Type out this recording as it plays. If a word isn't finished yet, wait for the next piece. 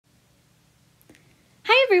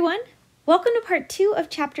everyone. Welcome to part 2 of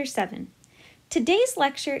chapter 7. Today's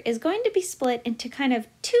lecture is going to be split into kind of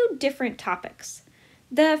two different topics.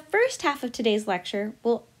 The first half of today's lecture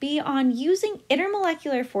will be on using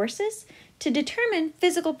intermolecular forces to determine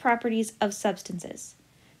physical properties of substances.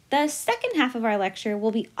 The second half of our lecture will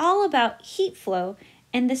be all about heat flow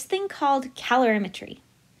and this thing called calorimetry.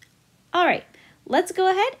 All right, let's go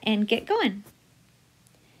ahead and get going.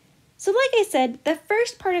 So like I said, the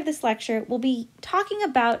first part of this lecture will be talking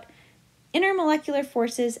about intermolecular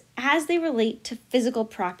forces as they relate to physical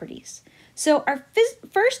properties. So our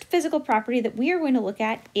first physical property that we are going to look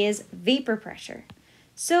at is vapor pressure.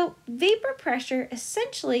 So vapor pressure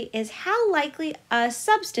essentially is how likely a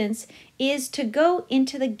substance is to go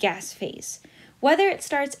into the gas phase. Whether it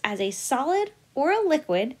starts as a solid or a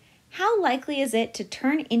liquid, how likely is it to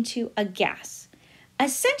turn into a gas?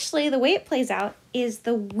 Essentially, the way it plays out is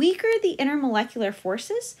the weaker the intermolecular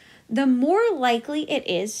forces, the more likely it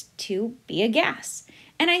is to be a gas.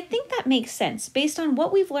 And I think that makes sense based on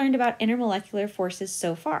what we've learned about intermolecular forces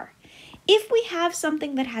so far. If we have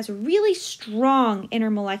something that has really strong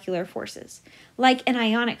intermolecular forces, like an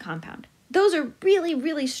ionic compound, those are really,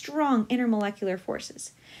 really strong intermolecular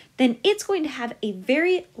forces, then it's going to have a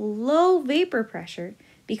very low vapor pressure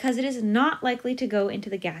because it is not likely to go into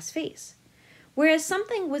the gas phase. Whereas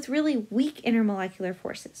something with really weak intermolecular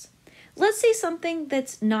forces, let's say something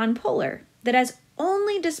that's nonpolar, that has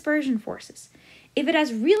only dispersion forces. If it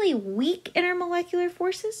has really weak intermolecular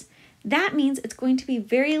forces, that means it's going to be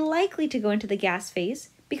very likely to go into the gas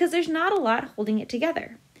phase because there's not a lot holding it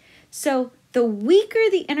together. So the weaker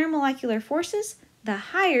the intermolecular forces, the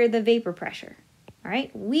higher the vapor pressure. All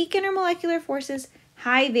right, weak intermolecular forces,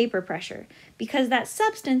 high vapor pressure, because that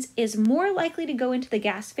substance is more likely to go into the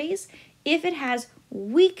gas phase if it has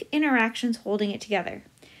weak interactions holding it together.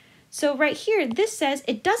 So right here, this says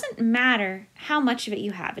it doesn't matter how much of it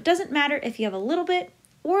you have. It doesn't matter if you have a little bit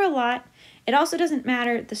or a lot. It also doesn't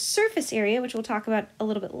matter the surface area, which we'll talk about a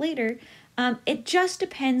little bit later. It just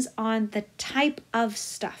depends on the type of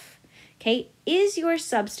stuff. Okay, is your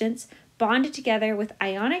substance bonded together with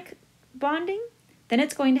ionic bonding? Then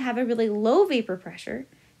it's going to have a really low vapor pressure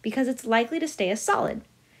because it's likely to stay a solid.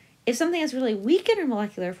 If something has really weak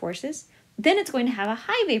intermolecular forces, then it's going to have a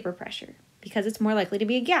high vapor pressure because it's more likely to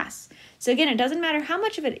be a gas. So again, it doesn't matter how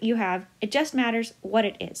much of it you have, it just matters what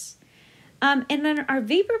it is. And then our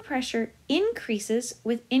vapor pressure increases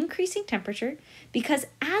with increasing temperature because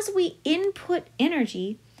as we input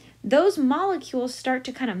energy, those molecules start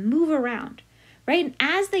to kind of move around, right? And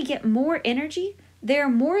as they get more energy, they're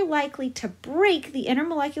more likely to break the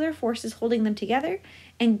intermolecular forces holding them together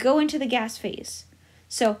and go into the gas phase.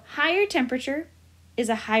 So higher temperature is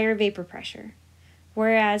a higher vapor pressure,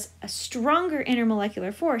 whereas a stronger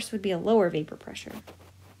intermolecular force would be a lower vapor pressure.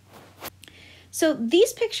 So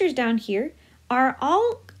these pictures down here are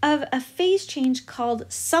all of a phase change called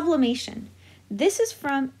sublimation. This is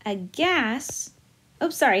from a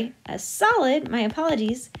solid, my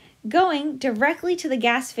apologies, going directly to the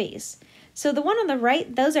gas phase. So the one on the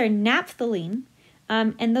right, those are naphthalene,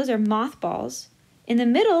 and those are mothballs. In the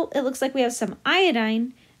middle, it looks like we have some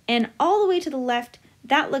iodine, and all the way to the left,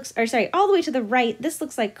 all the way to the right, this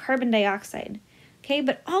looks like carbon dioxide. Okay,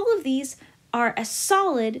 but all of these are a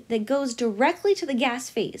solid that goes directly to the gas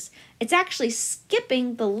phase. It's actually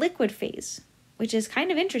skipping the liquid phase, which is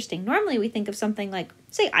kind of interesting. Normally we think of something like,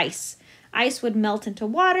 say, ice. Ice would melt into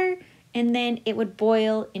water, and then it would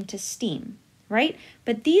boil into steam, right?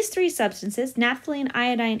 But these three substances, naphthalene,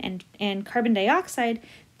 iodine, and carbon dioxide,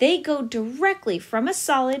 they go directly from a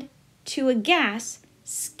solid to a gas,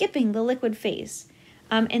 skipping the liquid phase.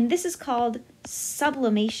 And this is called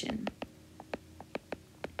sublimation.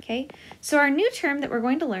 Okay, so our new term that we're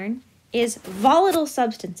going to learn is volatile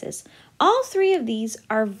substances. All three of these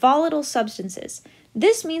are volatile substances.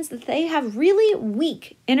 This means that they have really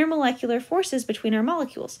weak intermolecular forces between our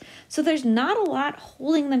molecules. So there's not a lot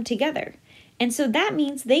holding them together. And so that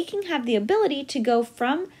means they can have the ability to go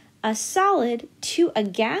from a solid to a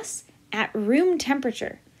gas at room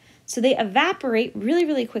temperature. So they evaporate really,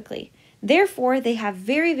 really quickly. Therefore, they have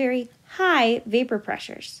very, very high vapor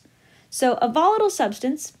pressures. So a volatile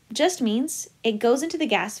substance just means it goes into the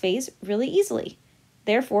gas phase really easily.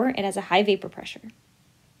 Therefore, it has a high vapor pressure.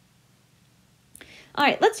 All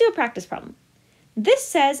right, let's do a practice problem. This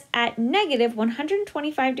says at negative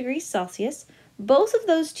 125 degrees Celsius, both of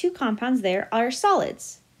those two compounds there are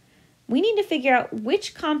solids. We need to figure out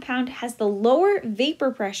which compound has the lower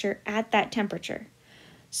vapor pressure at that temperature.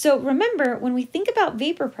 So remember, when we think about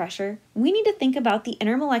vapor pressure, we need to think about the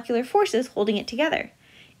intermolecular forces holding it together.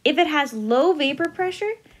 If it has low vapor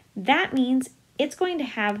pressure, that means it's going to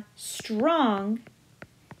have strong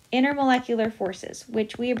intermolecular forces,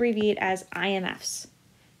 which we abbreviate as IMFs.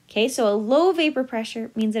 Okay, so a low vapor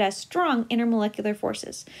pressure means it has strong intermolecular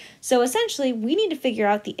forces. So essentially, we need to figure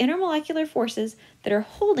out the intermolecular forces that are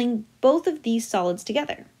holding both of these solids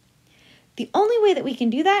together. The only way that we can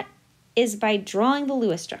do that is by drawing the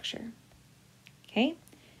Lewis structure. Okay,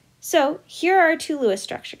 so here are our two Lewis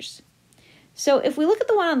structures. So if we look at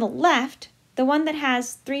the one on the left, the one that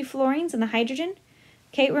has 3 fluorines and the hydrogen,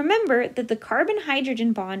 okay, remember that the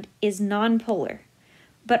carbon-hydrogen bond is nonpolar.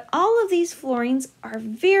 But all of these fluorines are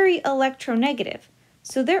very electronegative.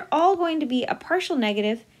 So they're all going to be a partial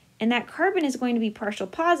negative, and that carbon is going to be partial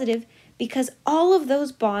positive because all of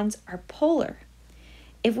those bonds are polar.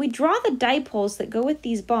 If we draw the dipoles that go with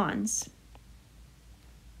these bonds,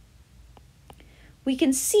 we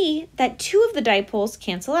can see that 2 of the dipoles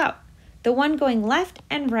cancel out. The one going left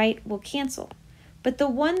and right will cancel. But the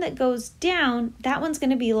one that goes down, that one's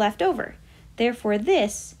going to be left over. Therefore,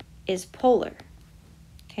 this is polar.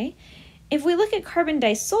 Okay? If we look at carbon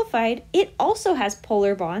disulfide, it also has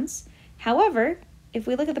polar bonds. However, if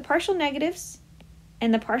we look at the partial negatives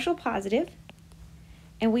and the partial positive,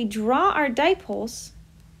 and we draw our dipoles,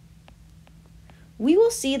 we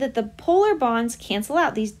will see that the polar bonds cancel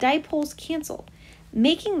out. These dipoles cancel,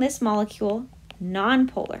 making this molecule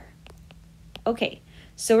nonpolar. Okay,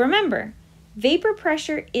 so remember, vapor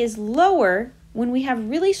pressure is lower when we have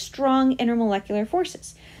really strong intermolecular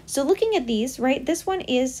forces. So looking at these, right, this one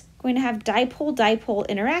is going to have dipole-dipole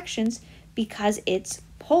interactions because it's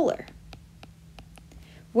polar.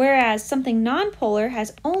 Whereas something nonpolar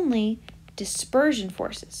has only dispersion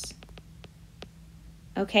forces.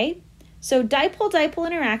 Okay, so dipole-dipole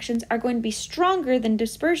interactions are going to be stronger than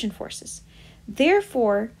dispersion forces.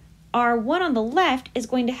 Therefore, our one on the left is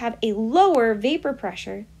going to have a lower vapor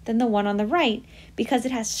pressure than the one on the right because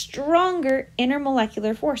it has stronger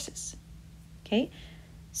intermolecular forces. Okay,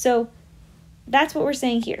 so that's what we're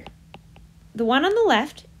saying here. The one on the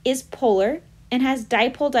left is polar and has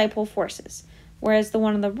dipole-dipole forces, whereas the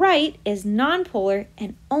one on the right is nonpolar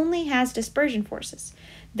and only has dispersion forces.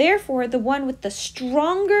 Therefore, the one with the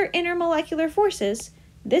stronger intermolecular forces,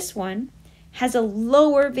 this one, has a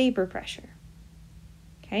lower vapor pressure.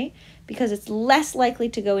 Okay, because it's less likely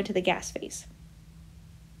to go into the gas phase.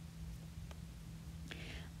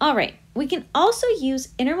 All right, we can also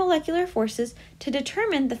use intermolecular forces to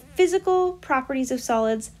determine the physical properties of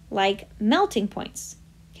solids like melting points.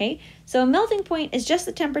 Okay, so a melting point is just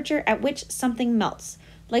the temperature at which something melts.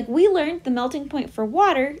 Like we learned, the melting point for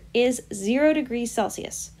water is 0 degrees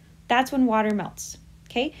Celsius. That's when water melts.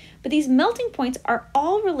 Okay, but these melting points are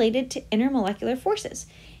all related to intermolecular forces.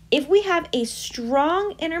 If we have a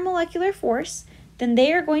strong intermolecular force, then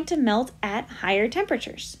they are going to melt at higher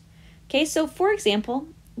temperatures. Okay, so for example,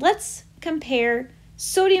 let's compare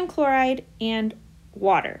sodium chloride and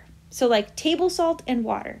water. So like table salt and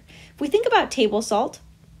water. If we think about table salt,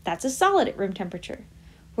 that's a solid at room temperature,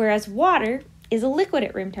 whereas water is a liquid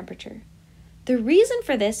at room temperature. The reason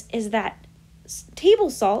for this is that table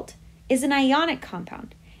salt is an ionic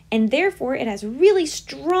compound, and therefore it has really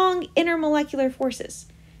strong intermolecular forces.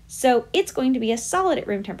 So it's going to be a solid at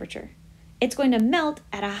room temperature. It's going to melt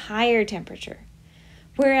at a higher temperature.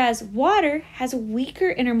 Whereas water has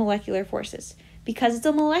weaker intermolecular forces because it's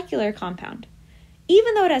a molecular compound.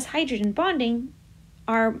 Even though it has hydrogen bonding,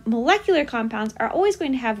 our molecular compounds are always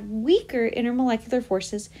going to have weaker intermolecular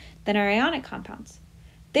forces than our ionic compounds.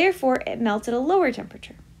 Therefore, it melts at a lower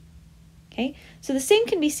temperature. Okay, so the same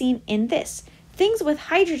can be seen in this. Things with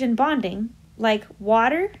hydrogen bonding, like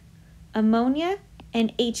water, ammonia,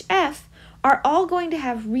 and HF, are all going to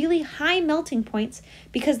have really high melting points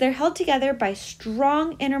because they're held together by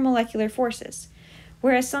strong intermolecular forces.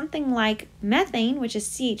 Whereas something like methane, which is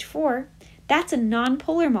CH4, that's a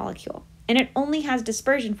nonpolar molecule, and it only has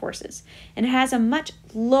dispersion forces, and it has a much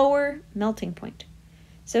lower melting point.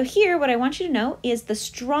 So here, what I want you to know is the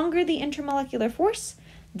stronger the intermolecular force,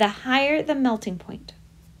 the higher the melting point.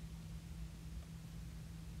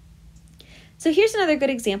 So here's another good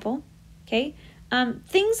example, okay?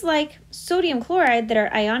 Things like sodium chloride that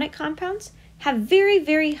are ionic compounds have very,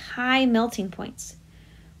 very high melting points.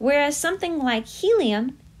 Whereas something like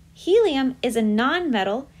helium is a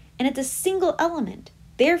nonmetal and it's a single element.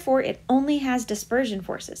 Therefore, it only has dispersion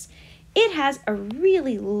forces. It has a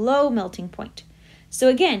really low melting point. So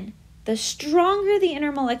again, the stronger the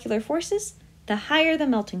intermolecular forces, the higher the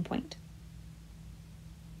melting point.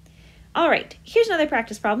 All right, here's another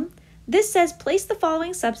practice problem. This says place the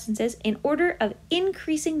following substances in order of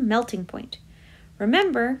increasing melting point.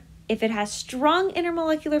 Remember, if it has strong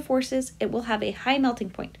intermolecular forces, it will have a high melting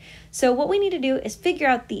point. So what we need to do is figure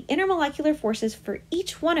out the intermolecular forces for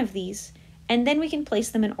each one of these and then we can place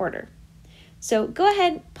them in order. So go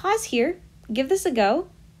ahead, pause here, give this a go,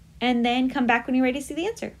 and then come back when you're ready to see the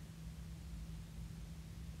answer.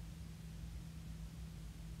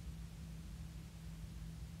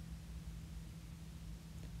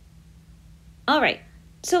 All right,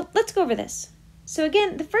 so let's go over this. So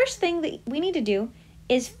again, the first thing that we need to do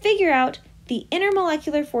is figure out the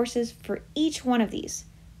intermolecular forces for each one of these.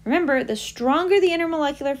 Remember, the stronger the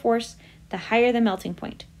intermolecular force, the higher the melting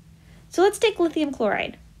point. So let's take lithium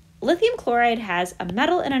chloride. Lithium chloride has a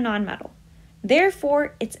metal and a nonmetal.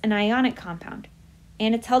 Therefore, it's an ionic compound,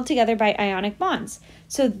 and it's held together by ionic bonds.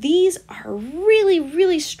 So these are really,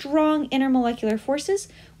 really strong intermolecular forces,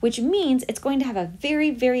 which means it's going to have a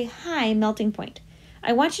very, very high melting point.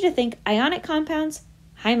 I want you to think ionic compounds,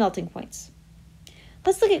 high melting points.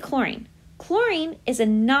 Let's look at chlorine. Chlorine is a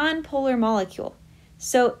nonpolar molecule,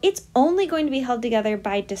 so it's only going to be held together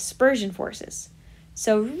by dispersion forces.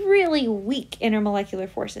 So really weak intermolecular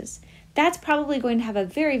forces. That's probably going to have a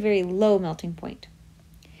very, very low melting point.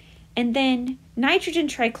 And then nitrogen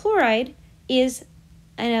trichloride is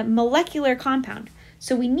a molecular compound.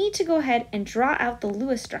 So we need to go ahead and draw out the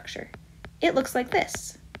Lewis structure. It looks like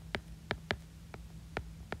this.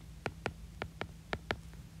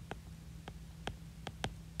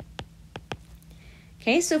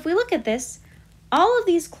 Okay, so if we look at this, all of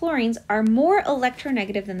these chlorines are more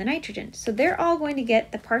electronegative than the nitrogen. So they're all going to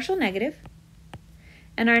get the partial negative,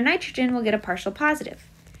 and our nitrogen will get a partial positive.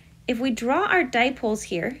 If we draw our dipoles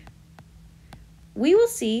here, we will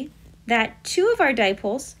see that two of our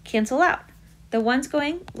dipoles cancel out, the ones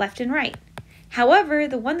going left and right. However,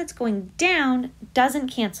 the one that's going down doesn't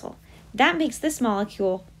cancel. That makes this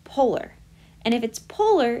molecule polar. And if it's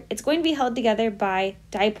polar, it's going to be held together by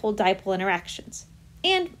dipole-dipole interactions,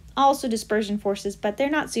 and also dispersion forces, but they're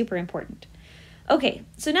not super important. Okay,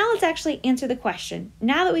 so now let's actually answer the question,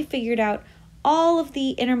 now that we've figured out all of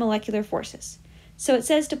the intermolecular forces. So it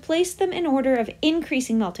says to place them in order of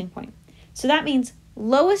increasing melting point. So that means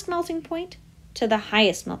lowest melting point to the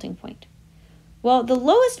highest melting point. Well, the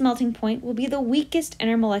lowest melting point will be the weakest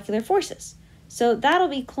intermolecular forces. So that'll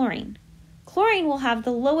be chlorine. Chlorine will have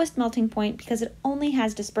the lowest melting point because it only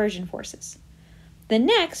has dispersion forces. The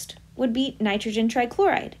next would be nitrogen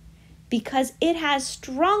trichloride because it has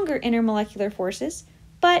stronger intermolecular forces,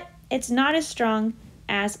 but it's not as strong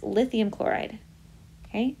as lithium chloride.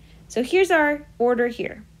 Okay, so here's our order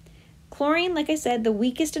here. Chlorine, like I said, the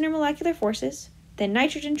weakest intermolecular forces, then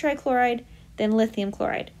nitrogen trichloride, then lithium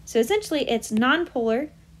chloride. So essentially it's nonpolar,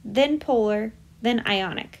 then polar, then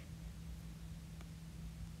ionic.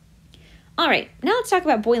 All right, now let's talk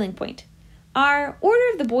about boiling point. Our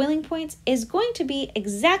order of the boiling points is going to be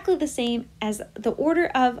exactly the same as the order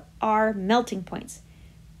of our melting points.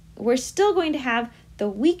 We're still going to have the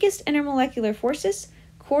weakest intermolecular forces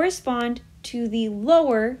correspond to the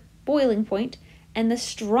lower boiling point, and the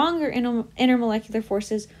stronger intermolecular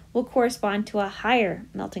forces will correspond to a higher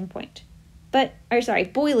melting point.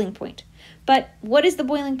 Boiling point. But what is the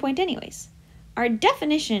boiling point anyways? Our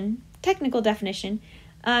definition, technical definition,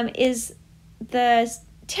 is the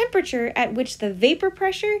temperature at which the vapor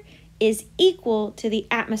pressure is equal to the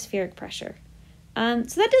atmospheric pressure. So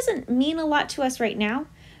that doesn't mean a lot to us right now,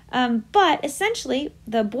 but essentially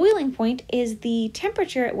the boiling point is the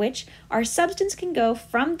temperature at which our substance can go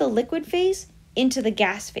from the liquid phase into the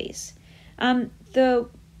gas phase.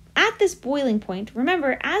 At this boiling point,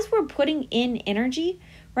 remember, as we're putting in energy,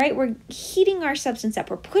 right, we're heating our substance up,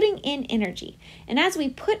 we're putting in energy. And as we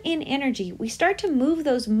put in energy, we start to move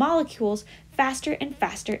those molecules faster and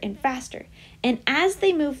faster and faster. And as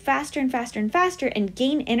they move faster and faster and faster and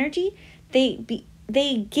gain energy,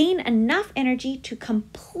 they gain enough energy to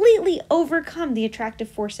completely overcome the attractive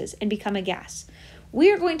forces and become a gas.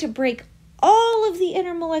 We are going to break all of the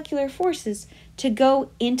intermolecular forces to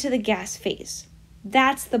go into the gas phase.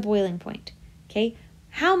 That's the boiling point, okay?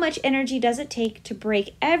 How much energy does it take to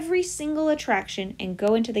break every single attraction and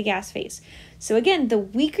go into the gas phase? So again, the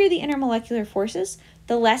weaker the intermolecular forces,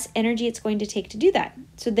 the less energy it's going to take to do that.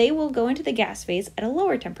 So they will go into the gas phase at a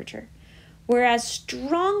lower temperature. Whereas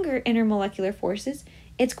stronger intermolecular forces,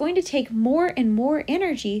 it's going to take more and more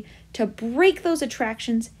energy to break those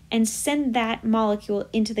attractions and send that molecule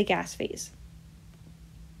into the gas phase.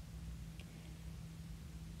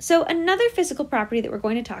 So another physical property that we're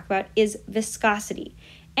going to talk about is viscosity.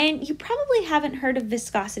 And you probably haven't heard of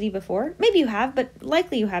viscosity before. Maybe you have, but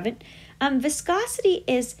likely you haven't. Viscosity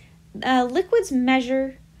is a liquid's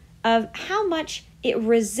measure of how much it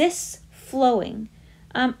resists flowing.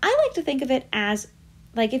 I like to think of it as,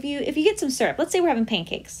 like, if you get some syrup, let's say we're having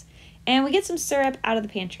pancakes, and we get some syrup out of the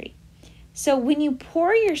pantry. So when you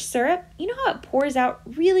pour your syrup, you know how it pours out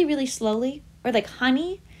really, really slowly? Or like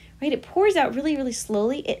honey, right? It pours out really, really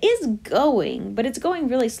slowly. It is going, but it's going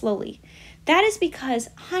really slowly. That is because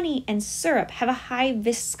honey and syrup have a high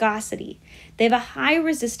viscosity. They have a high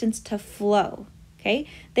resistance to flow, okay?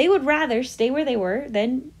 They would rather stay where they were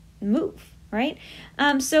than move, right?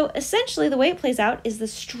 So essentially the way it plays out is the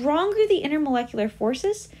stronger the intermolecular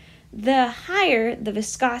forces, the higher the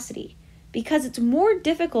viscosity, because it's more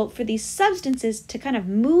difficult for these substances to kind of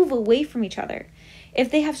move away from each other. If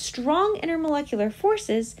they have strong intermolecular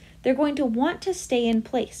forces, they're going to want to stay in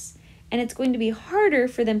place, and it's going to be harder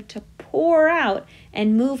for them to pour out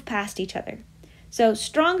and move past each other. So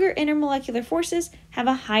stronger intermolecular forces have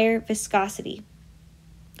a higher viscosity.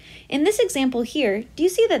 In this example here, do you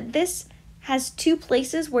see that this has 2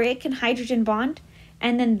 places where it can hydrogen bond,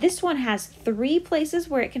 and then this one has 3 places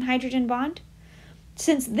where it can hydrogen bond?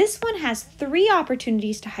 Since this one has 3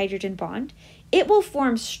 opportunities to hydrogen bond, it will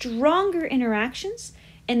form stronger interactions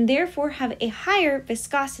and therefore have a higher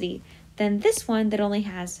viscosity than this one that only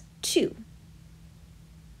has 2.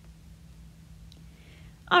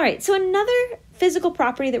 All right, so another physical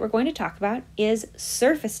property that we're going to talk about is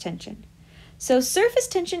surface tension. So surface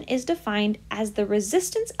tension is defined as the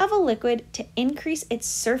resistance of a liquid to increase its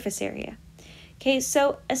surface area. Okay,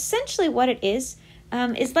 so essentially what it is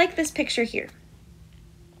like this picture here.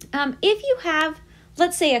 If you have,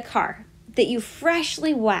 let's say, a car that you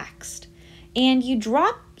freshly waxed and you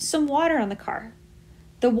drop some water on the car,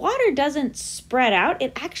 the water doesn't spread out.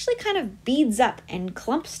 It actually kind of beads up and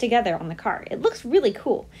clumps together on the car. It looks really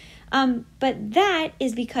cool. But that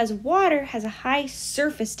is because water has a high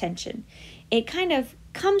surface tension. It kind of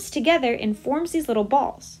comes together and forms these little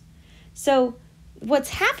balls. So what's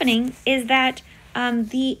happening is that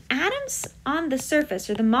the atoms on the surface,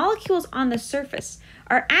 or the molecules on the surface,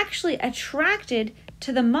 are actually attracted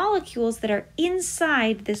to the molecules that are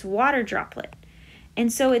inside this water droplet.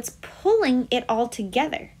 And so it's pulling it all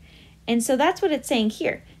together. And so that's what it's saying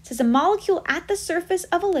here. It says a molecule at the surface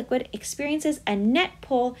of a liquid experiences a net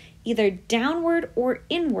pull either downward or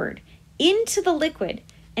inward into the liquid.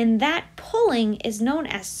 And that pulling is known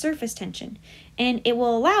as surface tension. And it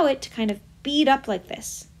will allow it to kind of bead up like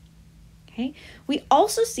this. Okay. We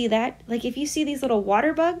also see that, like if you see these little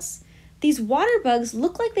water bugs, these water bugs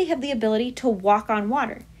look like they have the ability to walk on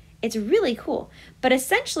water. It's really cool. But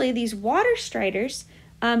essentially, these water striders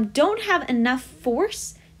don't have enough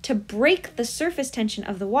force to break the surface tension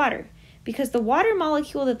of the water, because the water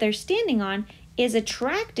molecule that they're standing on is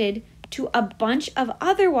attracted to a bunch of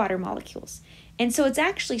other water molecules. And so it's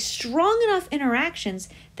actually strong enough interactions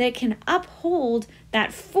that it can uphold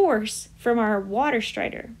that force from our water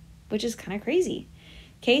strider, which is kind of crazy.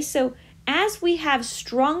 Okay, so as we have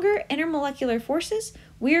stronger intermolecular forces,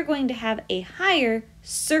 we are going to have a higher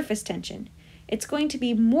surface tension. It's going to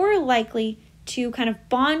be more likely to kind of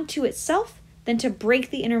bond to itself than to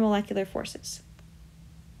break the intermolecular forces.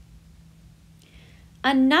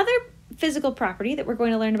 Another physical property that we're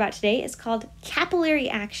going to learn about today is called capillary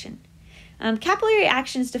action. Capillary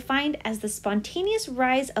action is defined as the spontaneous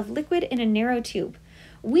rise of liquid in a narrow tube.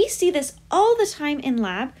 We see this all the time in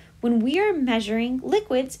lab when we are measuring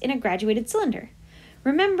liquids in a graduated cylinder.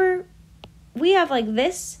 Remember, we have like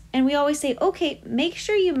this, and we always say, okay, make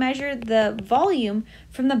sure you measure the volume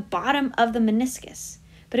from the bottom of the meniscus.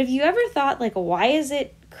 But have you ever thought, like, why is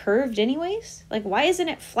it curved anyways? Like, why isn't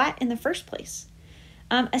it flat in the first place?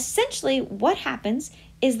 Essentially, what happens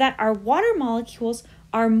is that our water molecules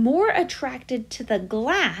are more attracted to the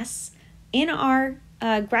glass in our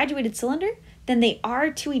graduated cylinder than they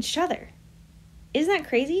are to each other. Isn't that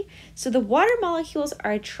crazy? So the water molecules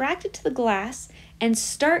are attracted to the glass and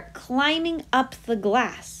start climbing up the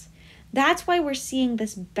glass. That's why we're seeing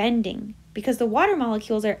this bending, because the water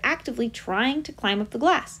molecules are actively trying to climb up the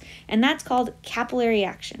glass, and that's called capillary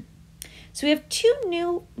action. So we have 2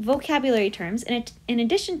 new vocabulary terms. In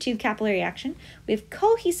addition to capillary action, we have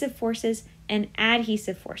cohesive forces and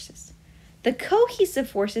adhesive forces. The cohesive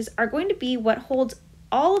forces are going to be what holds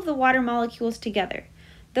all of the water molecules together.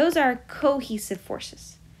 Those are cohesive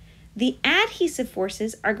forces. The adhesive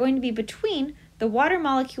forces are going to be between the water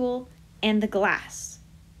molecule and the glass.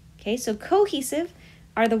 Okay, so cohesive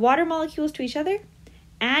are the water molecules to each other.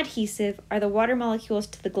 Adhesive are the water molecules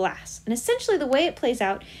to the glass. And essentially the way it plays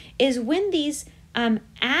out is when these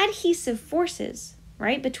adhesive forces,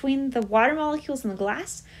 right, between the water molecules and the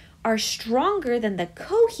glass are stronger than the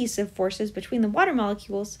cohesive forces between the water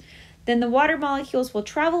molecules, then the water molecules will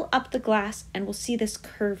travel up the glass, and we'll see this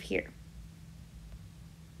curve here.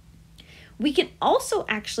 We can also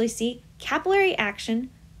actually see capillary action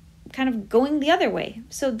kind of going the other way.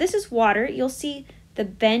 So this is water. You'll see the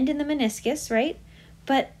bend in the meniscus, right?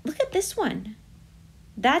 But look at this one.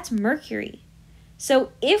 That's mercury.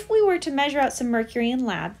 So if we were to measure out some mercury in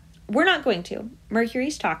lab, we're not going to.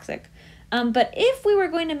 Mercury's toxic. But if we were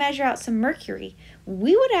going to measure out some mercury,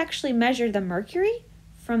 we would actually measure the mercury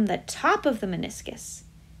from the top of the meniscus.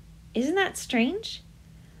 Isn't that strange?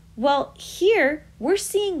 Well, here we're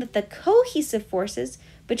seeing that the cohesive forces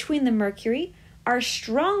between the mercury are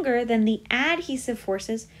stronger than the adhesive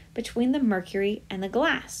forces between the mercury and the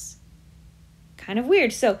glass. Kind of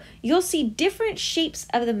weird. So you'll see different shapes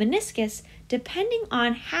of the meniscus depending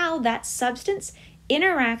on how that substance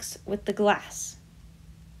interacts with the glass.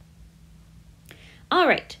 All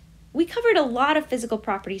right, we covered a lot of physical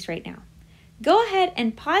properties right now. Go ahead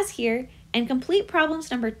and pause here and complete problems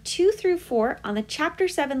number 2 through 4 on the Chapter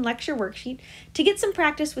 7 lecture worksheet to get some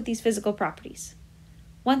practice with these physical properties.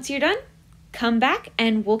 Once you're done, come back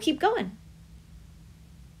and we'll keep going.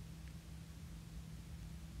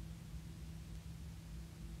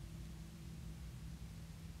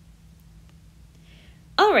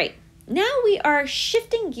 All right, now we are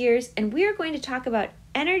shifting gears and we are going to talk about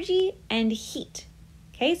energy and heat.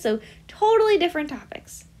 Okay, so totally different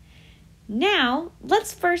topics. Now,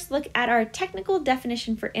 let's first look at our technical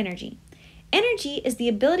definition for energy. Energy is the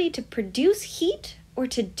ability to produce heat or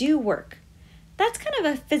to do work. That's kind of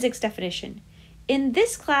a physics definition. In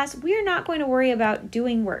this class, we are not going to worry about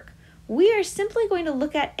doing work. We are simply going to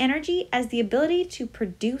look at energy as the ability to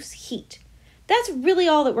produce heat. That's really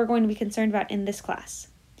all that we're going to be concerned about in this class.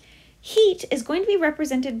 Heat is going to be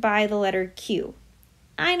represented by the letter Q.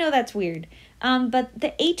 I know that's weird, but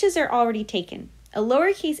the H's are already taken. A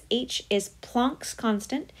lowercase h is Planck's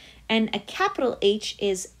constant, and a capital H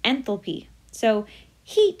is enthalpy. So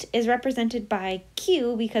heat is represented by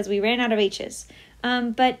Q because we ran out of H's.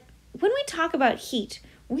 But when we talk about heat,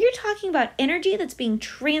 we're talking about energy that's being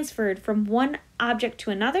transferred from one object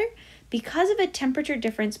to another because of a temperature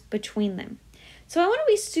difference between them. So I want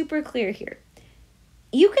to be super clear here.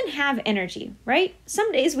 You can have energy, right?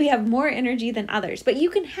 Some days we have more energy than others, but you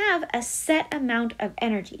can have a set amount of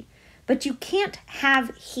energy, but you can't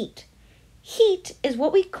have heat. Heat is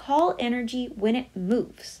what we call energy when it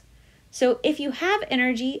moves. So if you have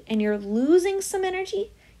energy and you're losing some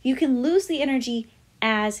energy, you can lose the energy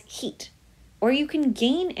as heat, or you can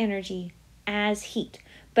gain energy as heat.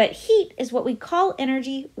 But heat is what we call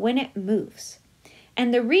energy when it moves.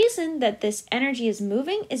 And the reason that this energy is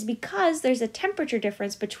moving is because there's a temperature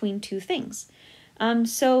difference between two things.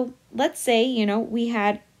 So let's say, we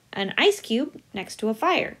had an ice cube next to a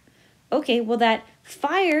fire. Okay, well that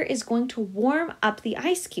fire is going to warm up the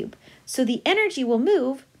ice cube. So the energy will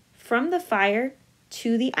move from the fire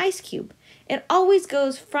to the ice cube. It always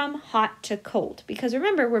goes from hot to cold because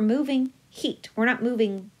remember, we're moving heat. We're not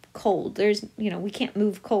moving cold. We can't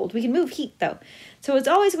move cold. We can move heat though. So it's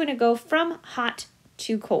always going to go from hot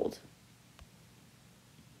to cold.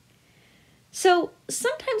 So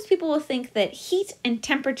sometimes people will think that heat and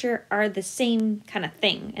temperature are the same kind of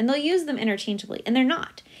thing, and they'll use them interchangeably, and they're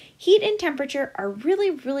not. Heat and temperature are really,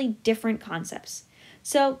 really different concepts.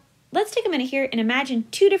 So let's take a minute here and imagine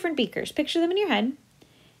two different beakers. Picture them in your head,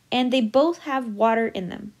 and they both have water in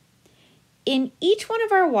them. In each one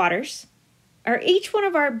of our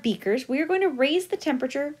beakers, we are going to raise the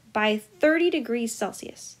temperature by 30 degrees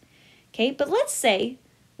Celsius. Okay, but let's say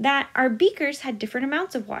that our beakers had different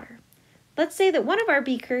amounts of water. Let's say that one of our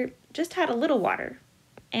beaker just had a little water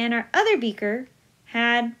and our other beaker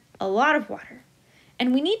had a lot of water.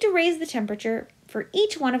 And we need to raise the temperature for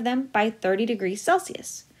each one of them by 30 degrees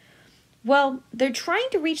Celsius. Well, they're trying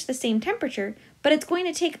to reach the same temperature, but it's going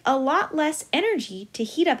to take a lot less energy to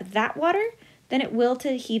heat up that water than it will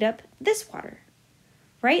to heat up this water,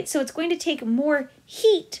 right? So it's going to take more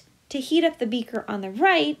heat to heat up the beaker on the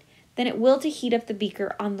right than it will to heat up the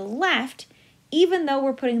beaker on the left, even though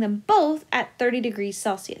we're putting them both at 30 degrees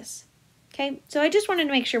Celsius. Okay, so I just wanted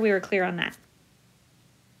to make sure we were clear on that.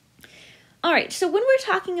 All right, so when we're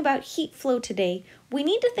talking about heat flow today, we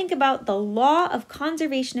need to think about the law of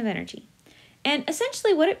conservation of energy. And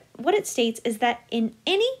essentially what it states is that in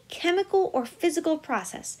any chemical or physical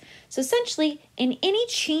process, so essentially in any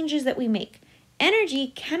changes that we make,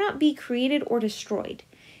 energy cannot be created or destroyed.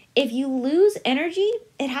 If you lose energy,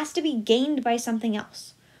 it has to be gained by something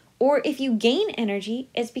else. Or if you gain energy,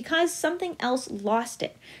 it's because something else lost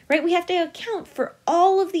it, right? We have to account for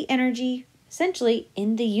all of the energy essentially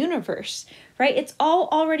in the universe, right? It's all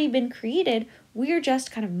already been created. We're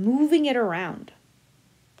just kind of moving it around.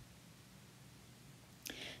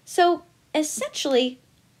 So essentially,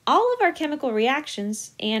 all of our chemical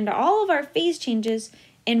reactions and all of our phase changes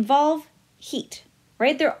involve heat.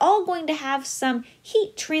 Right? They're all going to have some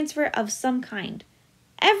heat transfer of some kind.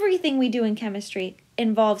 everything we do in chemistry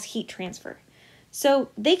involves heat transfer. So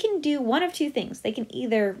they can do one of two things. They can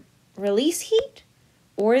either release heat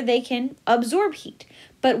or they can absorb heat.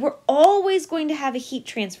 But we're always going to have a heat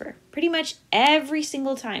transfer pretty much every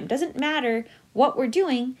single time. Doesn't matter what we're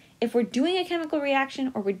doing. If we're doing a chemical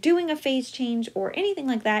reaction or we're doing a phase change or anything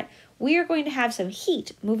like that, we are going to have some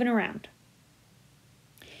heat moving around.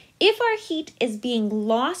 If our heat is being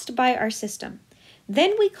lost by our system,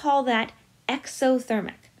 then we call that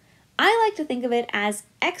exothermic. I like to think of it as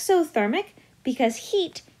exothermic because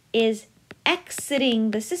heat is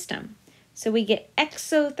exiting the system. So we get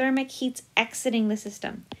exothermic, heat's exiting the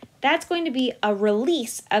system. That's going to be a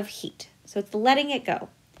release of heat. So it's letting it go.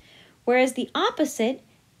 Whereas the opposite,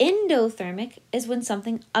 endothermic, is when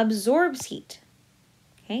something absorbs heat.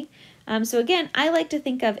 Okay. So again, I like to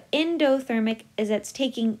think of endothermic as it's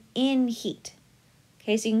taking in heat.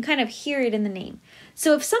 Okay, so you can kind of hear it in the name.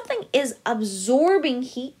 So if something is absorbing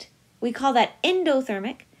heat, we call that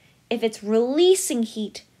endothermic. If it's releasing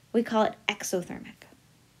heat, we call it exothermic.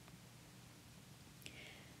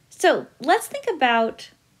 So let's think about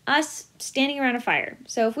us standing around a fire.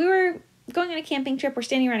 So if we were going on a camping trip, we're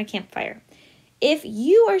standing around a campfire. If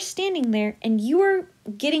you are standing there and you are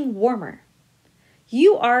getting warmer,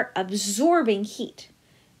 you are absorbing heat.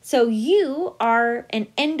 So you are an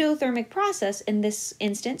endothermic process in this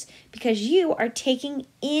instance because you are taking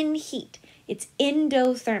in heat. It's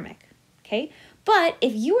endothermic, okay? But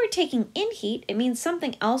if you are taking in heat, it means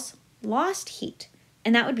something else lost heat,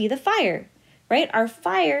 and that would be the fire, right? Our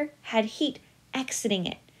fire had heat exiting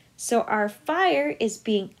it. So our fire is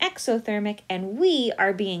being exothermic and we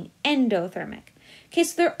are being endothermic. Okay,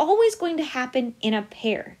 so they're always going to happen in a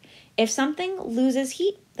pair. If something loses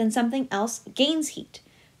heat, then something else gains heat.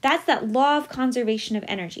 That's that law of conservation of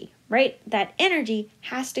energy, right? That energy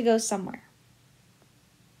has to go somewhere.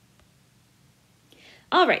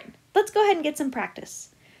 All right, let's go ahead and get some practice.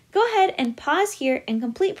 Go ahead and pause here and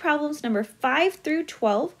complete problems number 5 through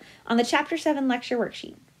 12 on the Chapter 7 lecture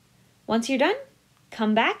worksheet. Once you're done,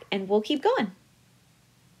 come back and we'll keep going.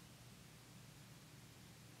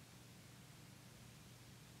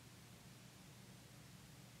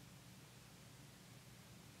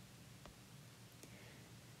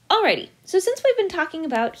 Alrighty, so since we've been talking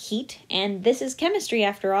about heat, and this is chemistry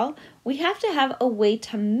after all, we have to have a way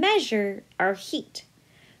to measure our heat.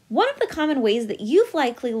 One of the common ways that you've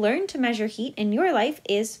likely learned to measure heat in your life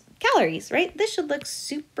is calories, right? This should look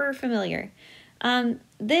super familiar.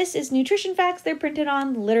 This is nutrition facts. They're printed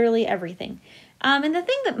on literally everything. And the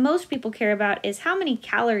thing that most people care about is how many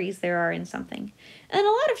calories there are in something. And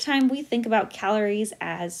a lot of time we think about calories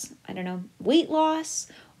as, weight loss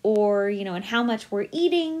or, and how much we're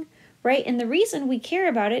eating, right? And the reason we care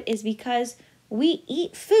about it is because we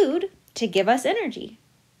eat food to give us energy,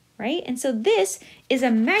 right? And so this is a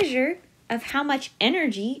measure of how much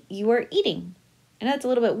energy you are eating. I know it's a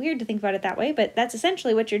little bit weird to think about it that way, but that's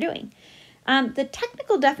essentially what you're doing. The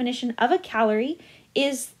technical definition of a calorie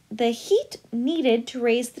is the heat needed to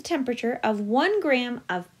raise the temperature of 1 gram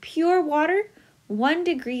of pure water 1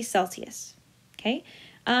 degree Celsius, okay?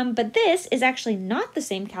 But this is actually not the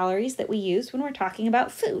same calories that we use when we're talking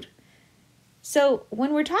about food. So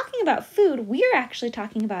when we're talking about food, we're actually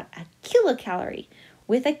talking about a kilocalorie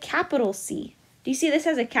with a capital C. Do you see this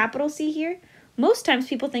has a capital C here? Most times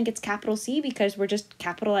people think it's capital C because we're just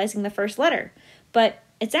capitalizing the first letter. But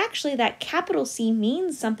it's actually that capital C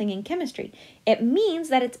means something in chemistry. It means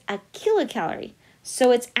that it's a kilocalorie.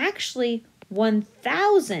 So it's actually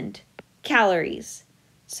 1,000 calories.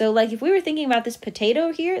 So like if we were thinking about this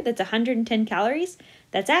potato here, that's 110 calories,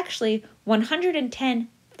 that's actually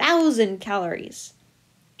 110,000 calories.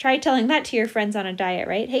 Try telling that to your friends on a diet,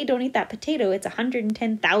 right? Hey, don't eat that potato. It's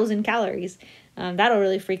 110,000 calories. That'll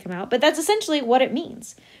really freak them out. But that's essentially what it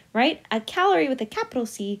means, right? A calorie with a capital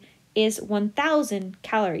C is 1,000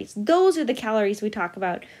 calories. Those are the calories we talk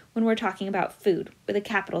about when we're talking about food with a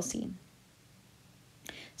capital C.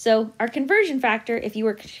 So our conversion factor, if you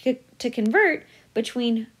were to convert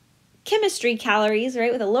between chemistry calories,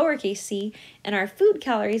 right, with a lowercase c, and our food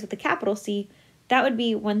calories with a capital C, that would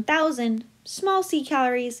be 1,000 small c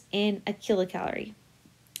calories in a kilocalorie.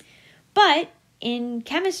 But in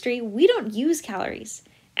chemistry, we don't use calories.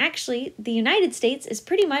 Actually, the United States is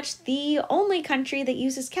pretty much the only country that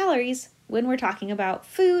uses calories when we're talking about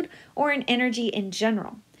food or in energy in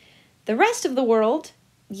general. The rest of the world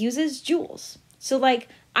uses joules. So like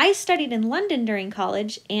I studied in London during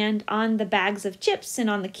college, and on the bags of chips and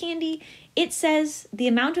on the candy, it says the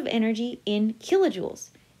amount of energy in kilojoules.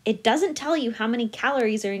 It doesn't tell you how many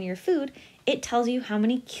calories are in your food. It tells you how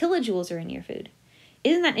many kilojoules are in your food.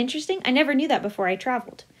 Isn't that interesting? I never knew that before I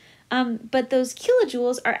traveled. But those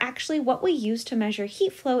kilojoules are actually what we use to measure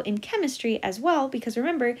heat flow in chemistry as well, because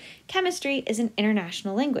remember, chemistry is an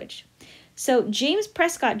international language. So James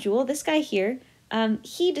Prescott Joule, this guy here,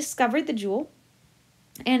 he discovered the joule,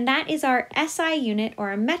 and that is our SI unit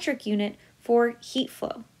or a metric unit for heat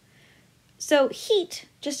flow. So heat,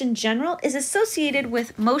 just in general, is associated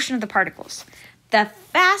with motion of the particles. The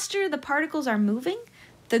faster the particles are moving,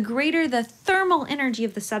 the greater the thermal energy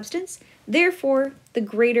of the substance, therefore the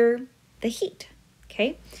greater the heat,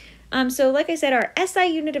 okay? So like I said, our SI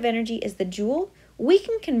unit of energy is the joule. We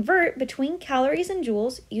can convert between calories and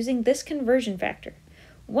joules using this conversion factor.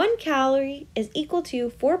 1 calorie is equal to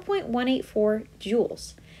 4.184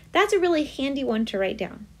 joules. That's a really handy one to write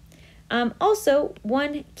down. Also,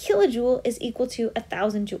 1 kilojoule is equal to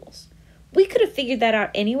 1,000 joules. We could have figured that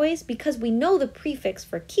out anyways because we know the prefix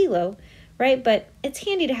for kilo, right? But it's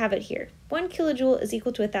handy to have it here. 1 kilojoule is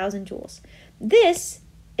equal to 1,000 joules. This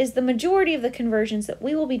is the majority of the conversions that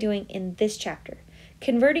we will be doing in this chapter.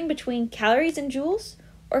 Converting between calories and joules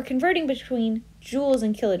or converting between joules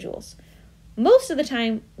and kilojoules. Most of the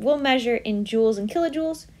time, we'll measure in joules and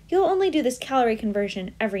kilojoules. You'll only do this calorie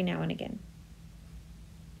conversion every now and again.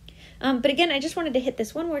 But again, I just wanted to hit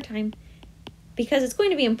this one more time because it's going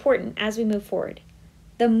to be important as we move forward.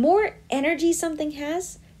 The more energy something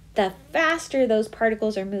has, the faster those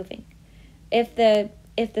particles are moving. If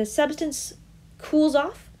the substance cools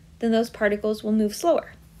off, then those particles will move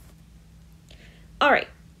slower. All right,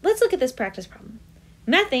 let's look at this practice problem.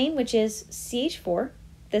 Methane, which is CH4,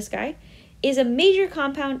 this guy, is a major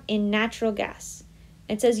compound in natural gas.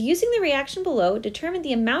 It says, using the reaction below, determine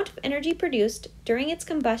the amount of energy produced during its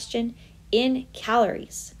combustion in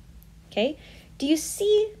calories. Okay, do you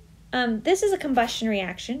see, this is a combustion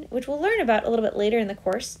reaction, which we'll learn about a little bit later in the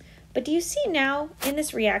course, but do you see now in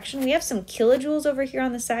this reaction, we have some kilojoules over here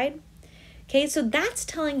on the side? Okay, so that's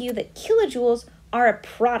telling you that kilojoules are a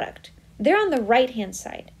product. They're on the right-hand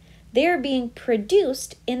side. They are being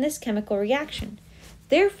produced in this chemical reaction.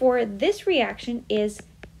 Therefore, this reaction is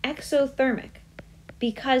exothermic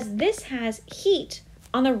because this has heat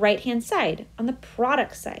on the right-hand side, on the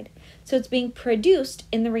product side. So it's being produced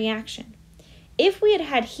in the reaction. If we had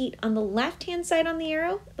had heat on the left-hand side on the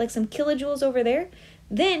arrow, like some kilojoules over there,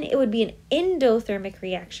 then it would be an endothermic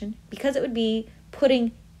reaction because it would be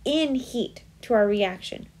putting in heat to our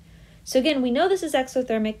reaction. So again, we know this is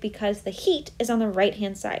exothermic because the heat is on the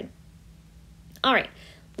right-hand side. All right,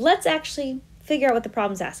 let's actually figure out what the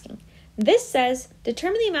problem's asking. This says,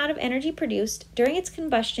 determine the amount of energy produced during its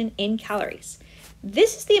combustion in calories.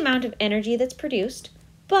 This is the amount of energy that's produced,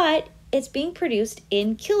 but it's being produced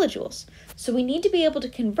in kilojoules. So we need to be able to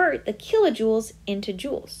convert the kilojoules into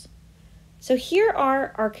joules. So here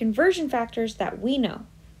are our conversion factors that we know.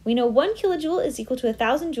 We know 1 kilojoule is equal to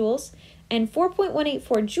 1,000 joules, and 4.184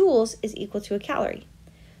 joules is equal to a calorie.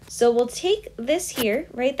 So we'll take this here,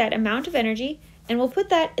 right, that amount of energy, and we'll put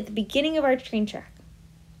that at the beginning of our train track.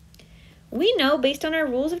 We know, based on our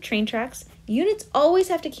rules of train tracks, units always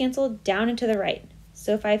have to cancel down and to the right.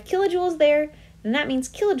 So if I have kilojoules there, then that means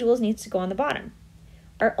kilojoules needs to go on the bottom.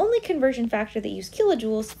 Our only conversion factor that uses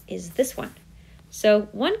kilojoules is this one. So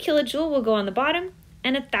 1 kilojoule will go on the bottom,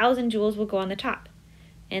 and 1,000 joules will go on the top.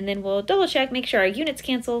 And then we'll double check, make sure our units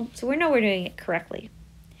cancel, so we know we're doing it correctly.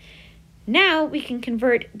 Now we can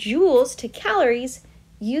convert joules to calories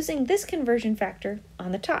using this conversion factor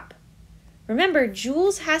on the top. Remember,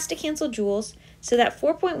 joules has to cancel joules, so that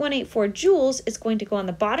 4.184 joules is going to go on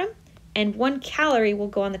the bottom, and 1 calorie will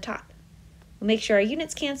go on the top. We'll make sure our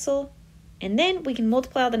units cancel, and then we can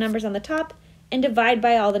multiply all the numbers on the top and divide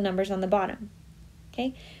by all the numbers on the bottom.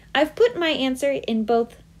 Okay, I've put my answer in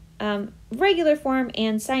both regular form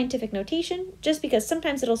and scientific notation, just because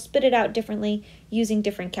sometimes it'll spit it out differently using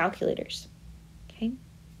different calculators. Okay,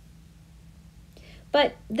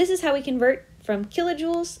 but this is how we convert from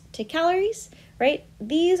kilojoules to calories, right?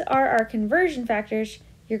 These are our conversion factors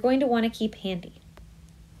you're going to want to keep handy.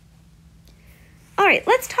 All right,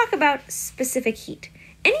 let's talk about specific heat.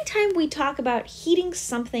 Anytime we talk about heating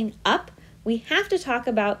something up, we have to talk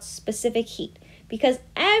about specific heat because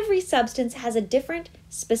every substance has a different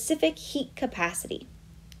specific heat capacity,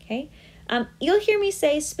 okay? You'll hear me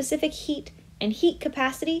say specific heat and heat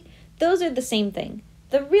capacity. Those are the same thing.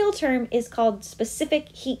 The real term is called specific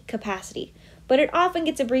heat capacity, but it often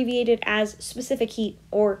gets abbreviated as specific heat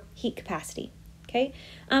or heat capacity, okay?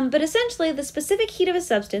 But essentially, the specific heat of a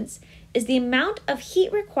substance is the amount of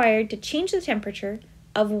heat required to change the temperature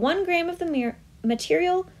of 1 gram of the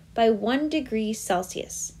material by 1 degree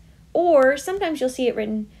Celsius. Or sometimes you'll see it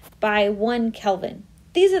written by 1 Kelvin.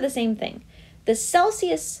 These are the same thing. The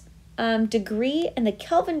Celsius degree and the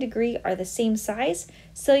Kelvin degree are the same size,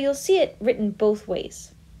 so you'll see it written both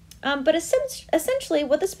ways. But essentially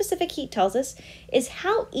what the specific heat tells us is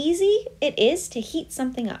how easy it is to heat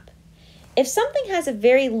something up. If something has a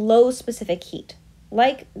very low specific heat,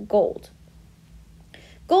 like gold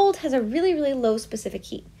has a really, really low specific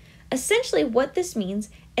heat. Essentially what this means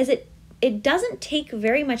is it doesn't take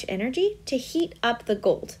very much energy to heat up the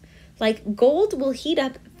gold. Like gold will heat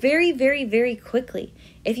up very, very, very quickly.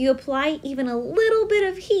 If you apply even a little bit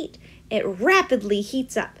of heat, it rapidly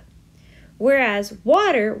heats up. Whereas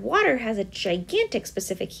water has a gigantic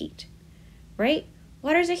specific heat, right?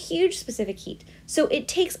 Water is a huge specific heat. So it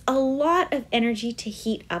takes a lot of energy to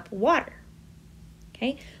heat up water.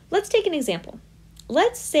 Okay, let's take an example.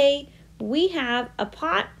 Let's say we have a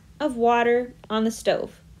pot of water on the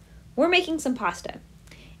stove. We're making some pasta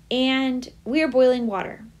and we are boiling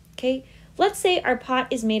water. Okay, let's say our pot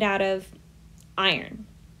is made out of iron.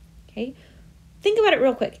 Okay, think about it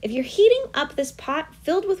real quick. If you're heating up this pot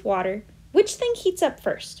filled with water, which thing heats up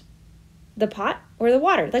first? The pot or the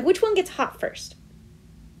water? Like which one gets hot first?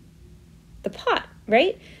 The pot,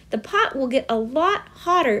 right? The pot will get a lot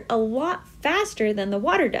hotter a lot faster than the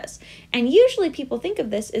water does. And usually people think of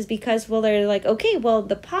this is because, well, they're like, okay, well,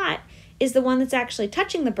 the pot is the one that's actually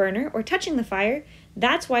touching the burner or touching the fire.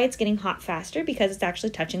 That's why it's getting hot faster, because it's actually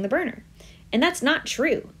touching the burner. And that's not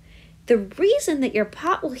true. The reason that your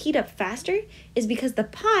pot will heat up faster is because the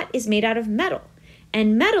pot is made out of metal.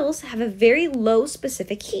 And metals have a very low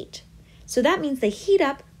specific heat. So that means they heat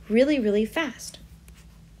up really, really fast.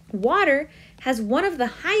 Water has one of the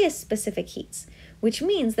highest specific heats, which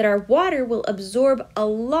means that our water will absorb a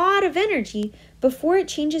lot of energy before it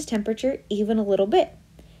changes temperature even a little bit.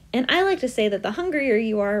 And I like to say that the hungrier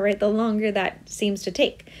you are, right, the longer that seems to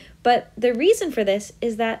take. But the reason for this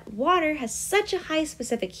is that water has such a high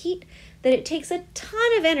specific heat that it takes a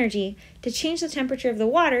ton of energy to change the temperature of the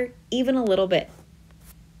water even a little bit.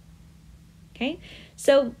 Okay,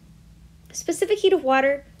 so specific heat of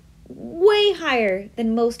water, way higher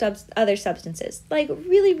than most other substances, like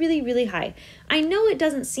really, really, really high. I know it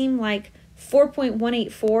doesn't seem like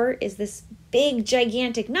 4.184 is this big,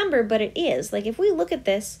 gigantic number, but it is. Like if we look at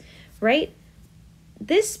this, right,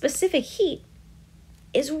 this specific heat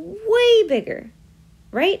is way bigger,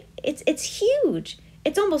 right? It's huge.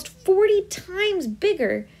 It's almost 40 times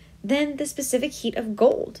bigger than the specific heat of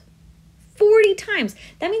gold. 40 times.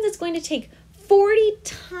 That means it's going to take 40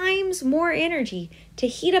 times more energy to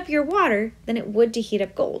heat up your water than it would to heat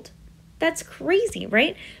up gold. That's crazy,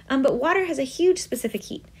 right? But water has a huge specific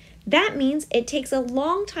heat. That means it takes a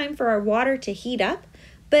long time for our water to heat up,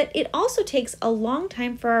 but it also takes a long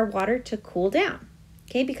time for our water to cool down,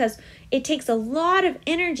 okay? Because it takes a lot of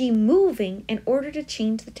energy moving in order to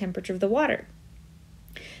change the temperature of the water.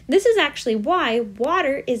 This is actually why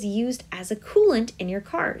water is used as a coolant in your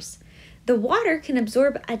cars. The water can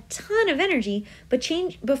absorb a ton of energy, but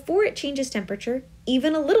before it changes temperature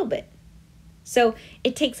even a little bit. So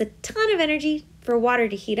it takes a ton of energy for water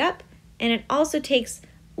to heat up, and it also takes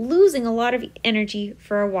losing a lot of energy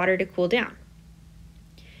for our water to cool down.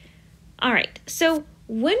 All right, so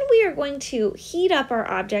when we are going to heat up our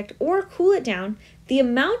object or cool it down, the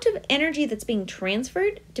amount of energy that's being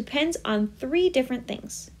transferred depends on 3 different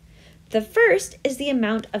things. The first is the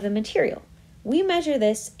amount of the material. We measure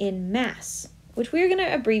this in mass, which we're going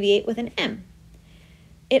to abbreviate with an M.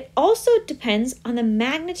 It also depends on the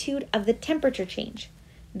magnitude of the temperature change.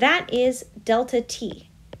 That is delta T.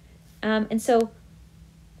 And so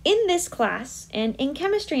in this class and in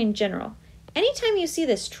chemistry in general, anytime you see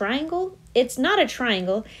this triangle, it's not a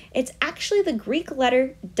triangle, it's actually the Greek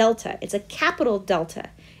letter delta. It's a capital delta,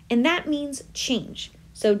 and that means change.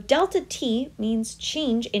 So delta T means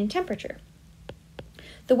change in temperature.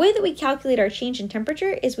 The way that we calculate our change in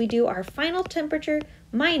temperature is we do our final temperature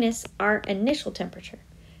minus our initial temperature.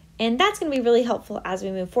 And that's going to be really helpful as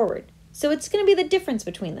we move forward. So it's going to be the difference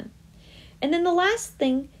between them. And then the last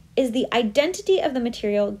thing is the identity of the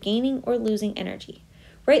material gaining or losing energy,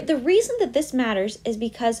 right? The reason that this matters is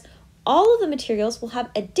because all of the materials will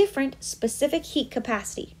have a different specific heat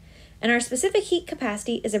capacity. And our specific heat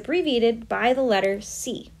capacity is abbreviated by the letter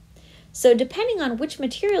C. So depending on which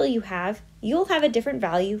material you have, you'll have a different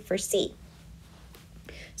value for C.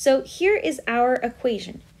 So here is our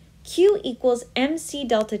equation. Q equals MC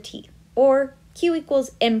delta T, or Q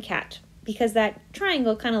equals MCAT, because that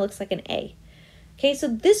triangle kind of looks like an A. Okay, so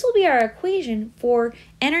this will be our equation for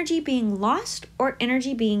energy being lost or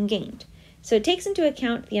energy being gained. So it takes into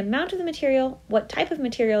account the amount of the material, what type of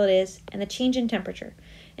material it is, and the change in temperature.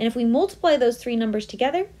 And if we multiply those 3 numbers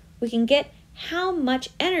together, we can get how much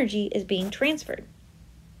energy is being transferred.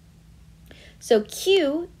 So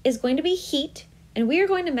Q is going to be heat, and we are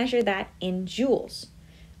going to measure that in joules.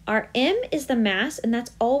 Our M is the mass, and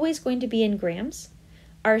that's always going to be in grams.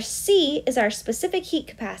 Our C is our specific heat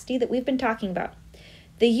capacity that we've been talking about.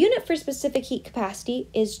 The unit for specific heat capacity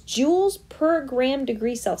is joules per gram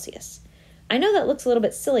degree Celsius. I know that looks a little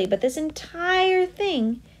bit silly, but this entire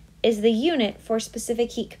thing is the unit for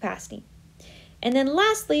specific heat capacity. And then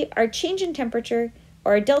lastly, our change in temperature,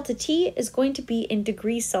 or our delta T, is going to be in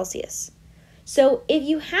degrees Celsius. So if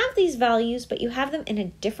you have these values, but you have them in a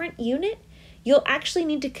different unit, you'll actually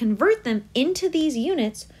need to convert them into these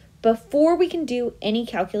units before we can do any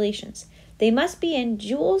calculations. They must be in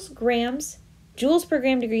joules, grams, joules per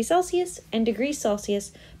gram degree Celsius, and degrees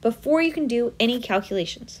Celsius before you can do any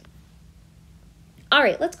calculations. All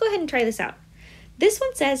right, let's go ahead and try this out. This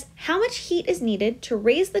one says how much heat is needed to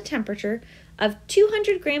raise the temperature of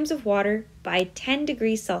 200 grams of water by 10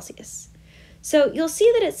 degrees Celsius. So you'll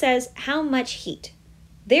see that it says how much heat.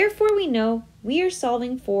 Therefore, we know we are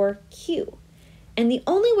solving for Q. And the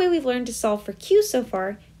only way we've learned to solve for Q so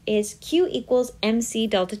far is Q equals mc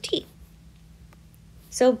delta T.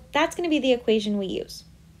 So that's going to be the equation we use.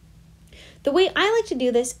 The way I like to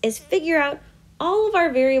do this is figure out all of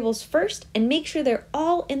our variables first and make sure they're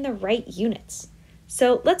all in the right units.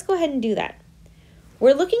 So let's go ahead and do that.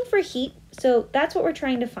 We're looking for heat, so that's what we're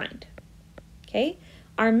trying to find. Okay,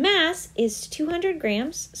 our mass is 200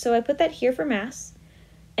 grams, so I put that here for mass.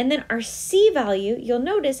 And then our C value, you'll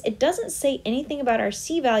notice it doesn't say anything about our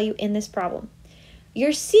C value in this problem.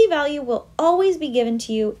 Your C value will always be given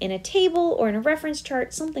to you in a table or in a reference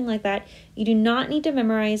chart, something like that. You do not need to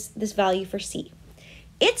memorize this value for C.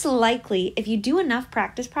 It's likely, if you do enough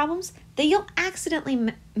practice problems, that you'll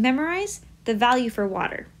accidentally memorize the value for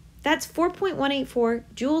water. That's 4.184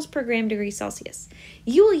 joules per gram degree Celsius.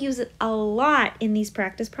 You will use it a lot in these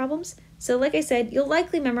practice problems, so like I said, you'll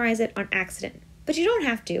likely memorize it on accident. But you don't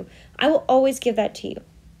have to. I will always give that to you.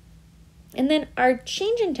 And then our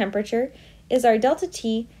change in temperature is our delta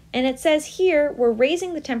T, and it says here we're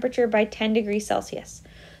raising the temperature by 10 degrees Celsius.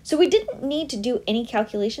 So we didn't need to do any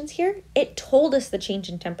calculations here. It told us the change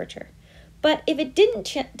in temperature. But if it didn't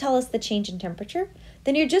tell us the change in temperature,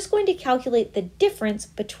 then you're just going to calculate the difference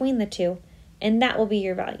between the two, and that will be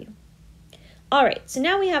your value. All right, so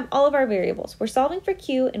now we have all of our variables. We're solving for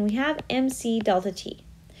Q, and we have mc delta T.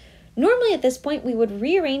 Normally at this point, we would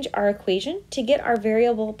rearrange our equation to get our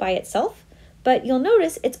variable by itself, but you'll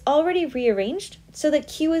notice it's already rearranged so that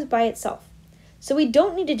Q is by itself. So we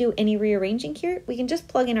don't need to do any rearranging here. We can just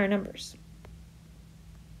plug in our numbers.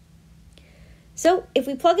 So if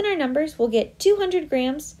we plug in our numbers, we'll get 200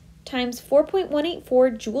 grams times 4.184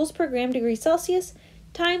 joules per gram degree Celsius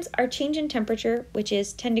times our change in temperature, which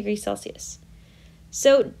is 10 degrees Celsius.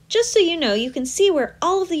 So just so you know, you can see where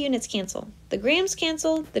all of the units cancel. The grams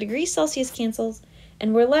cancel, the degrees Celsius cancels,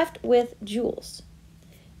 and we're left with joules.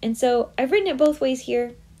 And so I've written it both ways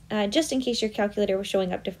here, just in case your calculator was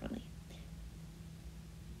showing up differently.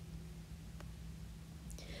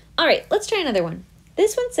 All right, let's try another one.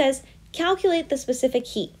 This one says, calculate the specific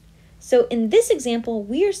heat. So in this example,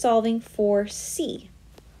 we are solving for C.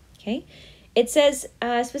 Okay, it says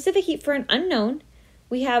specific heat for an unknown.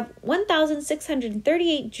 We have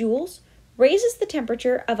 1,638 joules, raises the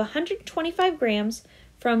temperature of 125 grams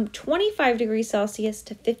from 25 degrees Celsius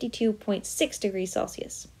to 52.6 degrees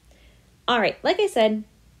Celsius. All right, like I said,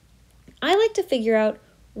 I like to figure out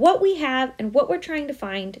what we have and what we're trying to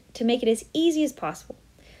find to make it as easy as possible.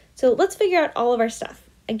 So let's figure out all of our stuff.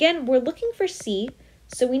 Again, we're looking for C,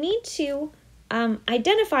 so we need to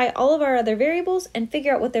identify all of our other variables and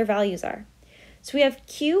figure out what their values are. So we have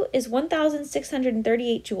Q is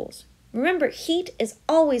 1,638 joules. Remember, heat is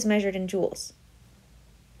always measured in joules.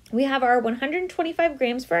 We have our 125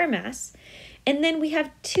 grams for our mass, and then we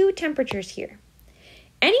have two temperatures here.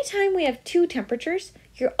 Anytime we have two temperatures,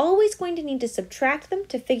 you're always going to need to subtract them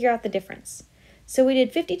to figure out the difference. So we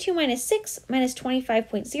did 52 minus 6 minus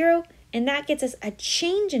 25.0, and that gets us a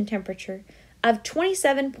change in temperature of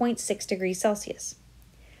 27.6 degrees Celsius.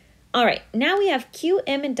 All right, now we have Q,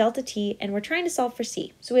 M, and delta T, and we're trying to solve for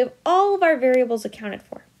C. So we have all of our variables accounted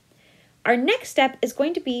for. Our next step is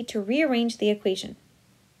going to be to rearrange the equation.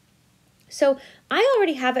 So I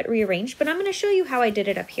already have it rearranged, but I'm going to show you how I did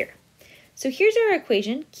it up here. So here's our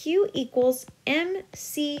equation, Q equals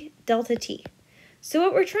mc delta T. So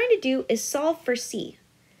what we're trying to do is solve for C.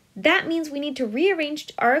 That means we need to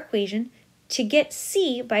rearrange our equation to get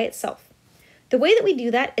C by itself. The way that we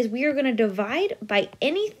do that is we are going to divide by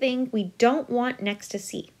anything we don't want next to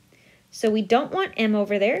C. So we don't want M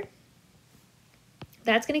over there.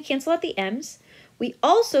 That's going to cancel out the M's. We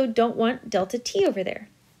also don't want delta T over there.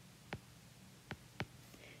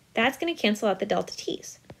 That's going to cancel out the delta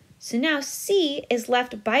T's. So now C is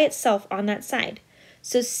left by itself on that side.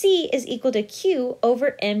 So C is equal to Q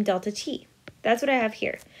over M delta T. That's what I have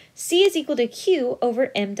here. C is equal to Q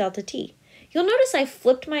over M delta T. You'll notice I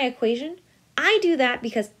flipped my equation. I do that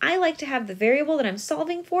because I like to have the variable that I'm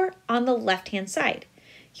solving for on the left-hand side.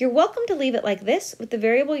 You're welcome to leave it like this with the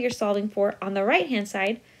variable you're solving for on the right-hand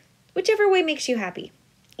side, whichever way makes you happy.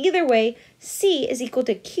 Either way, C is equal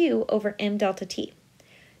to Q over M delta T.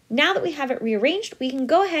 Now that we have it rearranged, we can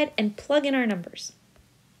go ahead and plug in our numbers.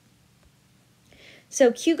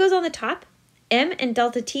 So Q goes on the top, M and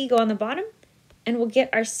delta T go on the bottom, and we'll get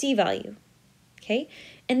our C value. Okay?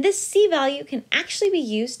 And this C value can actually be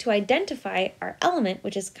used to identify our element,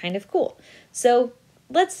 which is kind of cool. So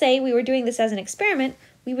let's say we were doing this as an experiment.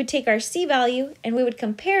 We would take our C value and we would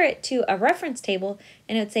compare it to a reference table,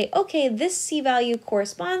 and it would say, okay, this C value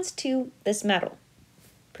corresponds to this metal.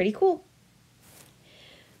 Pretty cool.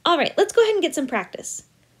 All right, let's go ahead and get some practice.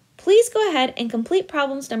 Please go ahead and complete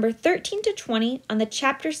problems number 13 to 20 on the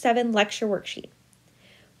Chapter 7 lecture worksheet.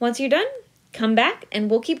 Once you're done, come back and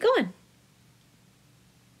we'll keep going.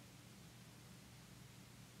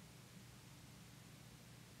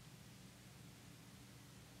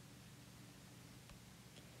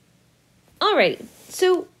 Alright,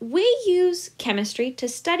 so we use chemistry to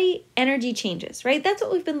study energy changes, right? That's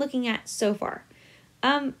what we've been looking at so far.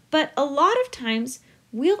 But a lot of times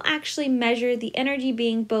we'll actually measure the energy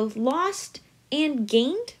being both lost and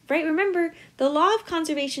gained, right? Remember, the law of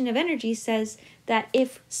conservation of energy says that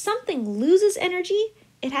if something loses energy,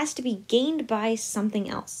 it has to be gained by something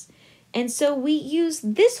else. And so we use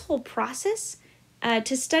this whole process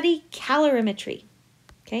to study calorimetry,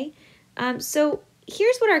 okay? So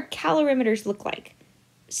here's what our calorimeters look like.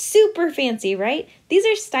 Super fancy, right? These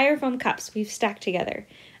are styrofoam cups we've stacked together.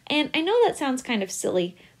 And I know that sounds kind of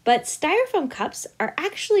silly, but styrofoam cups are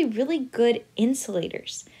actually really good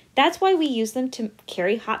insulators. That's why we use them to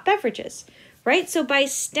carry hot beverages, right? So by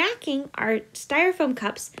stacking our styrofoam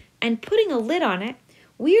cups and putting a lid on it,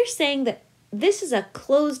 we are saying that this is a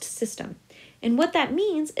closed system. And what that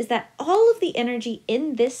means is that all of the energy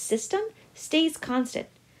in this system stays constant.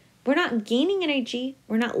 We're not gaining energy,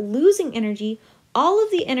 we're not losing energy. All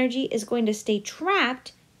of the energy is going to stay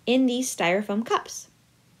trapped in these styrofoam cups.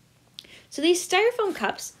 So these styrofoam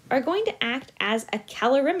cups are going to act as a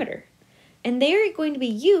calorimeter, and they are going to be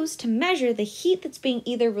used to measure the heat that's being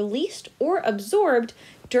either released or absorbed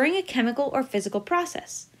during a chemical or physical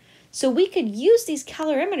process. So we could use these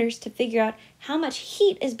calorimeters to figure out how much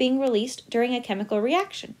heat is being released during a chemical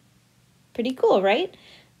reaction. Pretty cool, right?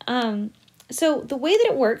 So the way that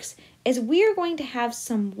it works is we are going to have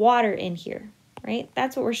some water in here, right?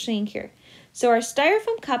 That's what we're seeing here. So our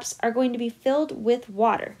styrofoam cups are going to be filled with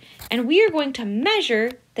water, and we are going to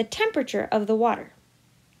measure the temperature of the water.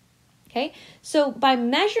 Okay, so by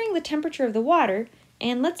measuring the temperature of the water,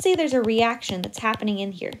 and let's say there's a reaction that's happening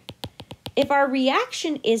in here. If our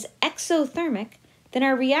reaction is exothermic, then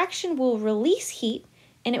our reaction will release heat,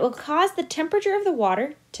 and it will cause the temperature of the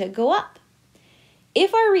water to go up.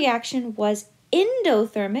 If our reaction was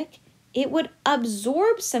endothermic, it would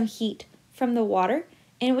absorb some heat from the water,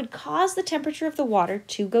 and it would cause the temperature of the water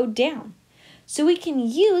to go down. So we can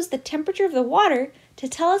use the temperature of the water to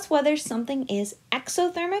tell us whether something is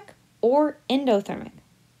exothermic or endothermic.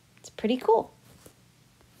 It's pretty cool.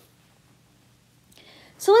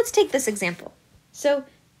 So let's take this example. So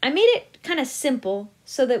I made it kind of simple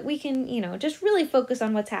so that we can, just really focus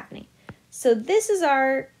on what's happening. So this is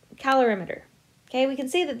our calorimeter. Okay, we can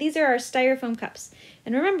see that these are our styrofoam cups.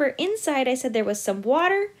 And remember, inside I said there was some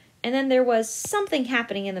water, and then there was something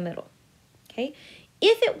happening in the middle, okay?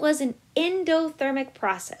 If it was an endothermic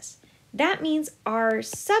process, that means our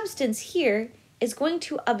substance here is going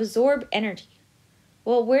to absorb energy.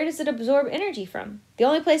 Well, where does it absorb energy from? The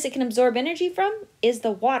only place it can absorb energy from is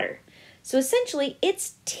the water. So essentially,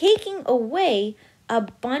 it's taking away a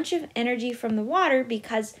bunch of energy from the water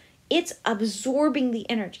because it's absorbing the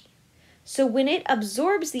energy. So when it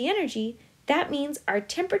absorbs the energy, that means our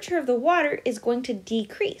temperature of the water is going to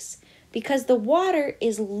decrease because the water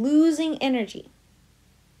is losing energy.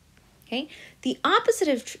 Okay? The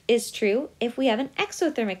opposite is true if we have an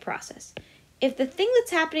exothermic process. If the thing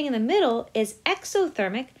that's happening in the middle is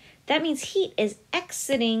exothermic, that means heat is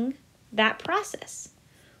exiting that process.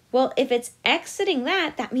 Well, if it's exiting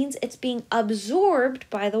that means it's being absorbed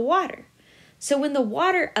by the water. So when the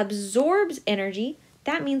water absorbs energy,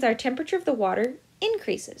 that means our temperature of the water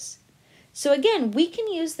increases. So again, we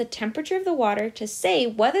can use the temperature of the water to say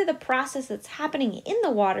whether the process that's happening in the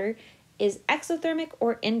water is exothermic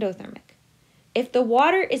or endothermic. If the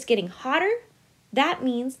water is getting hotter, that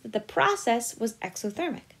means that the process was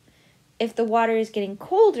exothermic. If the water is getting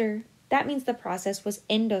colder, that means the process was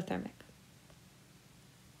endothermic.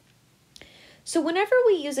 So whenever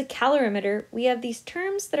we use a calorimeter, we have these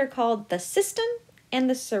terms that are called the system and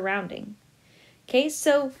the surrounding. Okay,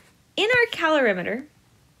 so in our calorimeter,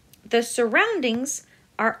 the surroundings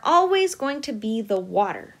are always going to be the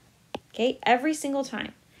water, okay, every single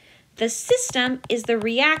time. The system is the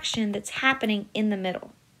reaction that's happening in the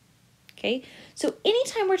middle, okay? So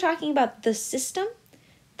anytime we're talking about the system,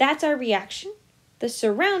 that's our reaction. The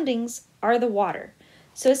surroundings are the water.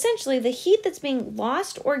 So essentially, the heat that's being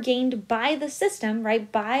lost or gained by the system,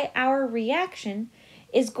 right, by our reaction,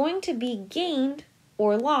 is going to be gained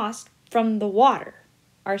or lost from the water,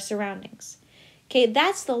 our surroundings. Okay,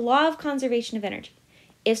 that's the law of conservation of energy.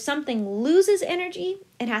 If something loses energy,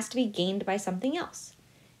 it has to be gained by something else.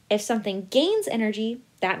 If something gains energy,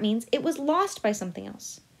 that means it was lost by something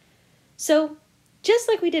else. So just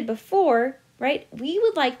like we did before, right, we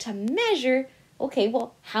would like to measure, okay,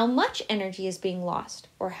 well, how much energy is being lost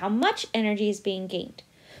or how much energy is being gained.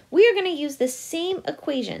 We are going to use the same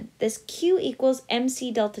equation, this Q equals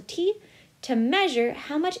mc delta T, to measure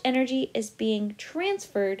how much energy is being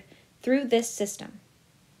transferred through this system.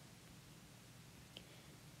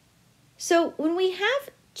 So when we have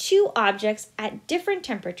two objects at different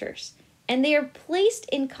temperatures and they are placed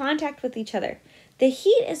in contact with each other, the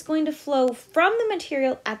heat is going to flow from the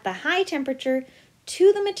material at the high temperature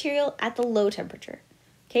to the material at the low temperature.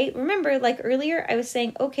 Okay, remember, like earlier, I was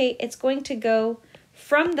saying, okay, it's going to go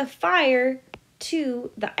from the fire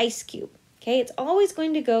to the ice cube. Okay, it's always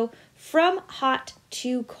going to go from hot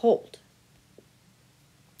to cold.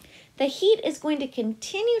 The heat is going to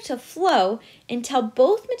continue to flow until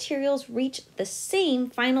both materials reach the same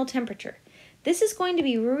final temperature. This is going to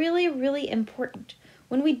be really, really important.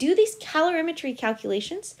 When we do these calorimetry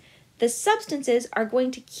calculations, the substances are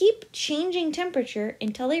going to keep changing temperature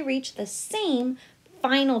until they reach the same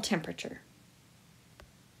final temperature.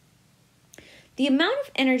 The amount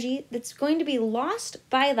of energy that's going to be lost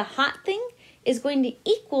by the hot thing is going to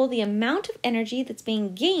equal the amount of energy that's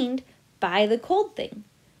being gained by the cold thing,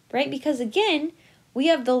 right? Because again, we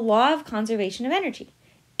have the law of conservation of energy.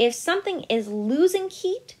 If something is losing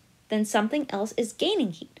heat, then something else is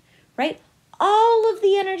gaining heat, right? All of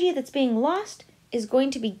the energy that's being lost is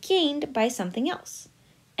going to be gained by something else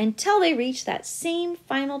until they reach that same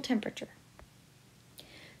final temperature.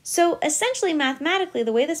 So essentially, mathematically,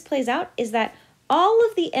 the way this plays out is that all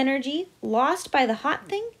of the energy lost by the hot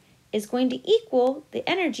thing is going to equal the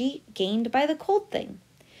energy gained by the cold thing.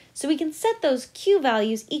 So we can set those Q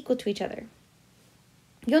values equal to each other.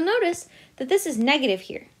 You'll notice that this is negative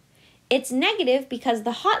here. It's negative because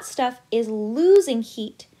the hot stuff is losing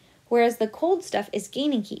heat, whereas the cold stuff is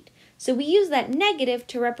gaining heat. So we use that negative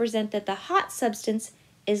to represent that the hot substance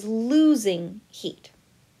is losing heat.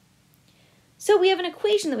 So we have an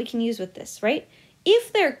equation that we can use with this, right?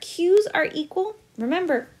 If their Q's are equal,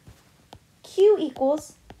 remember, Q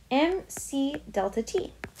equals mc delta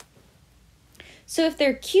T. So if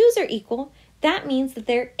their Q's are equal, that means that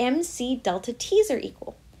their mc delta T's are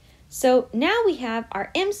equal. So now we have our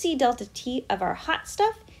mc delta T of our hot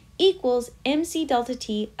stuff equals mc delta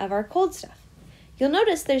T of our cold stuff. You'll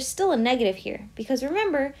notice there's still a negative here because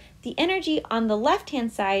remember, the energy on the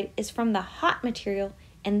left-hand side is from the hot material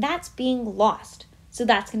and that's being lost. So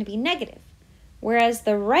that's going to be negative. Whereas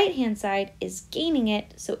the right-hand side is gaining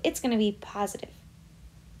it, so it's going to be positive.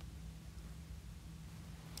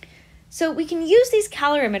 So we can use these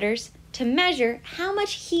calorimeters to measure how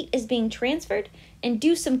much heat is being transferred and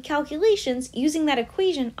do some calculations using that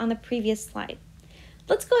equation on the previous slide.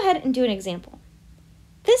 Let's go ahead and do an example.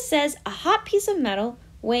 This says a hot piece of metal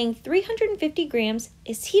weighing 350 grams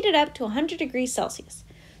is heated up to 100 degrees Celsius.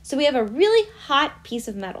 So we have a really hot piece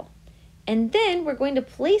of metal. And then we're going to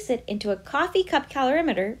place it into a coffee cup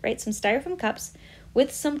calorimeter, right, some styrofoam cups,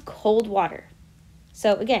 with some cold water.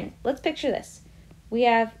 So again, let's picture this. We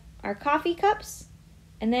have our coffee cups,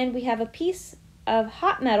 and then we have a piece of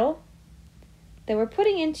hot metal that we're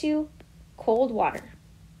putting into cold water,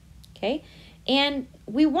 okay? And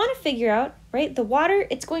we want to figure out, right, the water,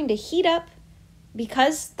 it's going to heat up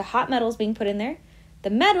because the hot metal is being put in there. The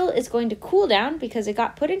metal is going to cool down because it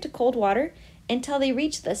got put into cold water until they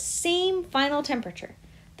reach the same final temperature.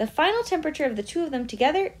 The final temperature of the two of them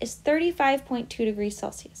together is 35.2 degrees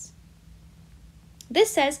Celsius.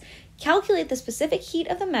 This says, calculate the specific heat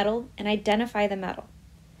of the metal and identify the metal.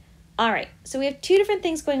 All right, so we have two different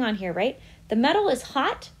things going on here, right? The metal is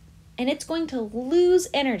hot and it's going to lose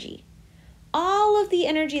energy. All of the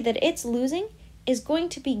energy that it's losing is going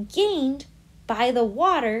to be gained by the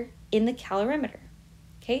water in the calorimeter.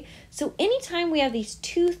 Okay, so anytime we have these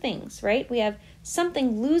two things, right, we have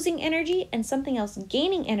something losing energy and something else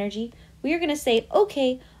gaining energy, we are going to say,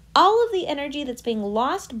 okay, all of the energy that's being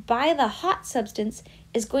lost by the hot substance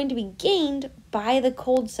is going to be gained by the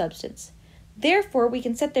cold substance. Therefore, we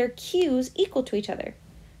can set their Q's equal to each other.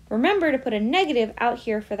 Remember to put a negative out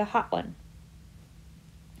here for the hot one.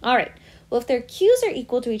 All right, well, if their Q's are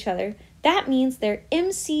equal to each other, that means their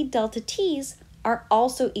MC delta T's are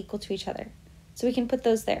also equal to each other. So we can put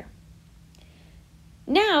those there.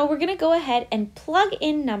 Now we're going to go ahead and plug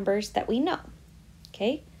in numbers that we know.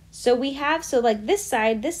 Okay, so we have, so like this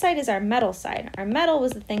side is our metal side. Our metal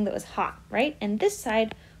was the thing that was hot, right? And this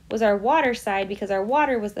side was our water side because our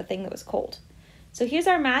water was the thing that was cold. So here's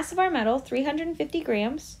our mass of our metal, 350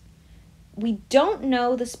 grams. We don't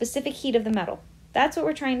know the specific heat of the metal. That's what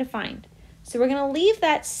we're trying to find. So we're going to leave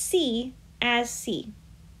that C as C.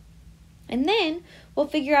 And then we'll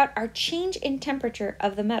figure out our change in temperature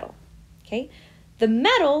of the metal. Okay, the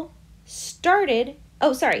metal started,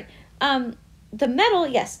 started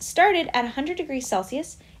at 100 degrees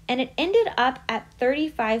Celsius and it ended up at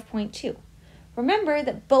 35.2. Remember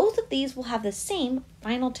that both of these will have the same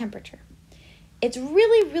final temperature. It's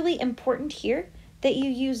really, really important here that you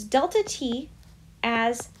use delta T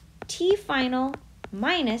as T final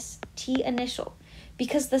minus T initial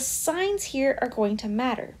because the signs here are going to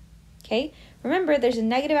matter. Okay, remember there's a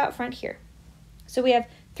negative out front here. So we have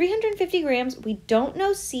 350 grams, we don't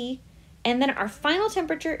know C, and then our final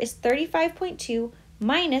temperature is 35.2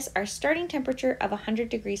 minus our starting temperature of 100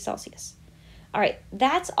 degrees Celsius. All right,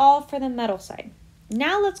 that's all for the metal side.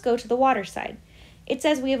 Now let's go to the water side. It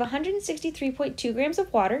says we have 163.2 grams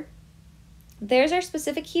of water. There's our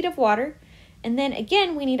specific heat of water, and then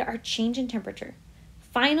again we need our change in temperature.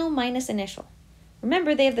 Final minus initial.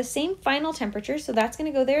 Remember, they have the same final temperature, so that's going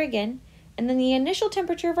to go there again. And then the initial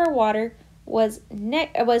temperature of our water was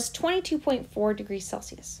 22.4 degrees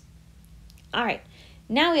Celsius. All right,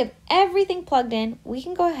 now we have everything plugged in. We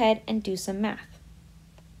can go ahead and do some math.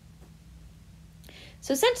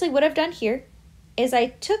 So essentially what I've done here is I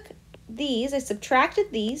took these, I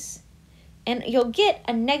subtracted these, and you'll get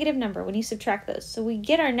a negative number when you subtract those. So we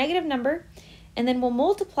get our negative number, and then we'll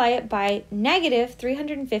multiply it by negative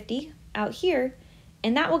 350 out here,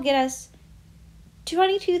 and that will get us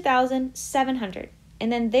 22,700.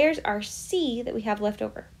 And then there's our C that we have left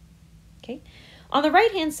over. Okay. On the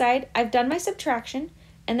right-hand side, I've done my subtraction,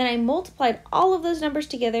 and then I multiplied all of those numbers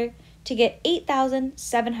together to get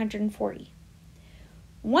 8,740.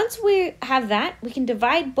 Once we have that, we can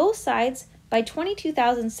divide both sides by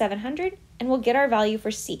 22,700, and we'll get our value for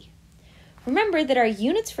C. Remember that our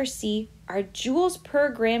units for C are joules per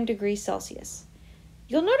gram degree Celsius.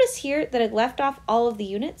 You'll notice here that I left off all of the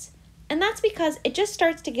units, and that's because it just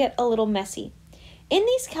starts to get a little messy. In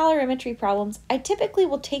these calorimetry problems, I typically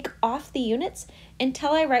will take off the units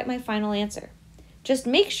until I write my final answer. Just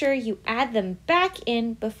make sure you add them back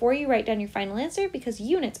in before you write down your final answer because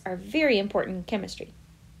units are very important in chemistry.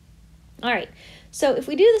 All right, so if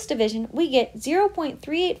we do this division, we get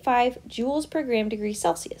 0.385 joules per gram degree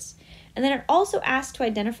Celsius. And then it also asks to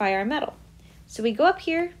identify our metal. So we go up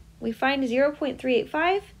here, we find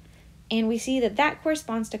 0.385, and we see that that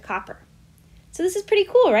corresponds to copper. So this is pretty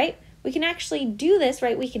cool, right? We can actually do this,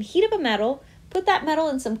 right? We can heat up a metal, put that metal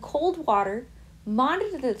in some cold water,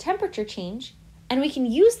 monitor the temperature change, and we can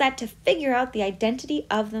use that to figure out the identity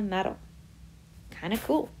of the metal. Kind of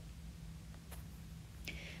cool.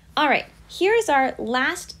 All right, here's our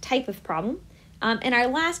last type of problem and our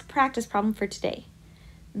last practice problem for today.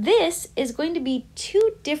 This is going to be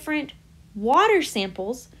two different water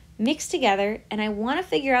samples mixed together, and I want to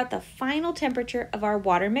figure out the final temperature of our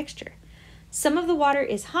water mixture. Some of the water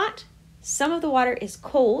is hot, some of the water is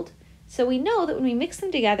cold, so we know that when we mix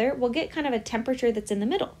them together, we'll get kind of a temperature that's in the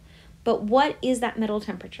middle. But what is that middle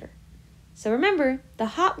temperature? So remember, the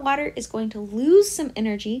hot water is going to lose some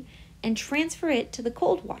energy and transfer it to the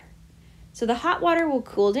cold water. So the hot water will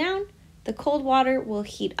cool down, the cold water will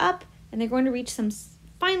heat up, and they're going to reach some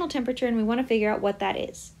final temperature, and we want to figure out what that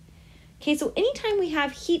is. Okay, so anytime we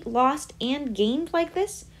have heat lost and gained like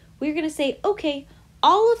this, we're going to say, okay,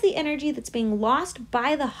 all of the energy that's being lost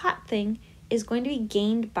by the hot thing is going to be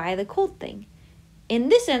gained by the cold thing. In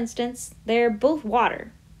this instance, they're both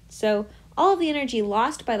water. So all of the energy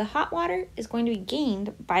lost by the hot water is going to be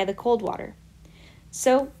gained by the cold water.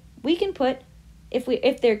 So we can put,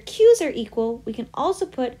 if their Q's are equal, we can also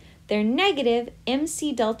put their negative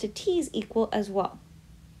MC delta T's equal as well.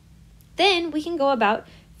 Then we can go about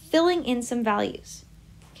filling in some values.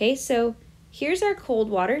 Okay, so here's our cold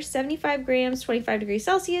water, 75 grams, 25 degrees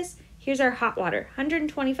Celsius. Here's our hot water,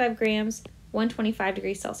 125 grams, 125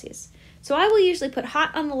 degrees Celsius. So I will usually put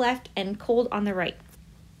hot on the left and cold on the right.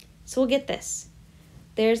 So we'll get this.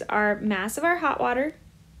 There's our mass of our hot water,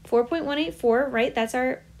 4.184, right? That's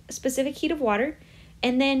our specific heat of water.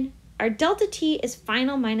 And then our delta T is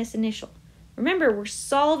final minus initial. Remember, we're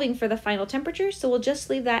solving for the final temperature, so we'll just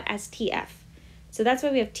leave that as TF. So that's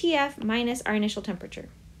why we have TF minus our initial temperature.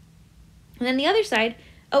 And then the other side,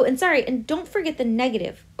 oh, and sorry, and don't forget the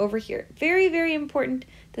negative over here. Very, very important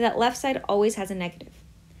that that left side always has a negative.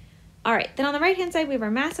 All right, then on the right-hand side, we have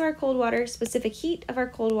our mass of our cold water, specific heat of our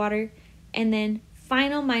cold water, and then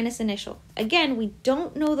final minus initial. Again, we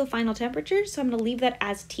don't know the final temperature, so I'm going to leave that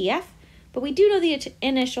as TF, but we do know the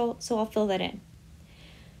initial, so I'll fill that in.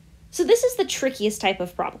 So this is the trickiest type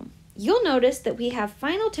of problem. You'll notice that we have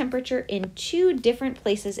final temperature in two different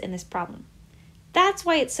places in this problem. That's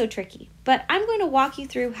why it's so tricky, but I'm going to walk you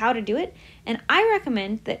through how to do it, and I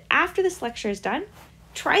recommend that after this lecture is done,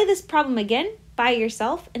 try this problem again by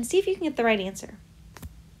yourself and see if you can get the right answer.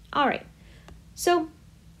 All right, so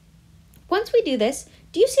once we do this,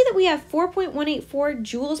 do you see that we have 4.184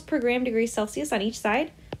 joules per gram degree Celsius on each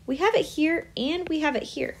side? We have it here and we have it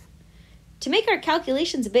here. To make our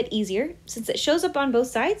calculations a bit easier, since it shows up on both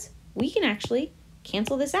sides, we can actually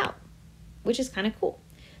cancel this out, which is kind of cool.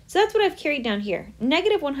 So that's what I've carried down here.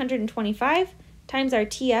 Negative 125 times our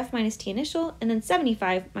TF minus T initial, and then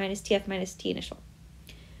 75 minus TF minus T initial.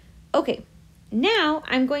 Okay, now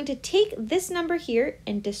I'm going to take this number here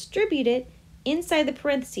and distribute it inside the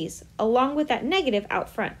parentheses, along with that negative out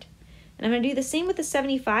front. And I'm going to do the same with the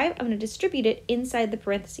 75. I'm going to distribute it inside the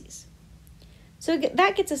parentheses. So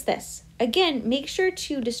that gets us this. Again, make sure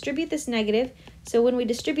to distribute this negative. So when we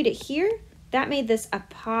distribute it here, that made this a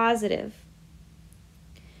positive.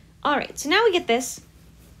 All right, so now we get this.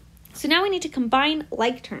 So now we need to combine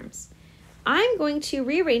like terms. I'm going to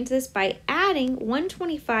rearrange this by adding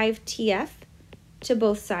 125 TF to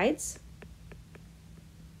both sides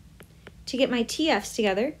to get my TFs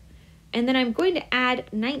together. And then I'm going to add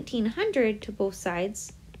 1900 to both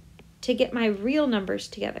sides to get my real numbers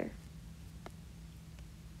together.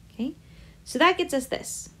 Okay, so that gets us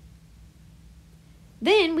this.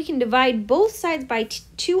 Then we can divide both sides by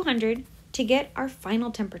 200 to get our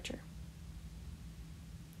final temperature.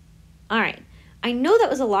 All right, I know that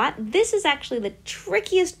was a lot. This is actually the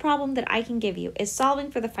trickiest problem that I can give you, is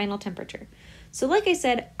solving for the final temperature. So like I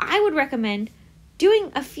said, I would recommend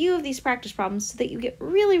doing a few of these practice problems so that you get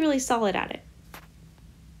really, really solid at it.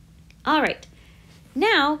 All right,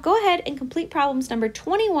 now go ahead and complete problems number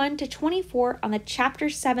 21 to 24 on the Chapter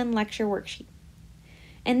 7 lecture worksheet.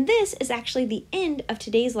 And this is actually the end of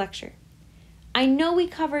today's lecture. I know we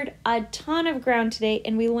covered a ton of ground today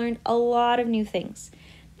and we learned a lot of new things.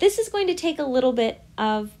 This is going to take a little bit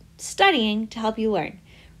of studying to help you learn,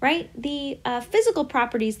 right? The physical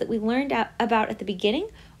properties that we learned about at the beginning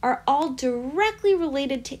are all directly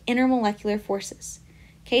related to intermolecular forces.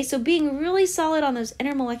 Okay, so being really solid on those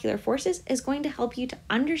intermolecular forces is going to help you to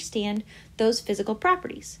understand those physical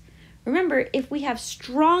properties. Remember, if we have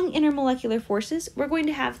strong intermolecular forces, we're going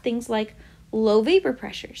to have things like low vapor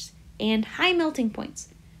pressures and high melting points,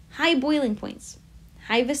 high boiling points,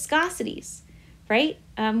 high viscosities, right?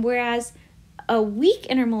 Whereas a weak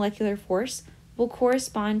intermolecular force will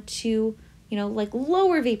correspond to, like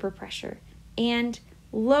lower vapor pressure and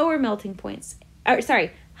lower melting points.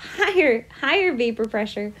 Higher vapor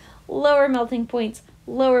pressure, lower melting points,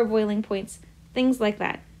 lower boiling points, things like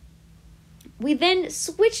that. We then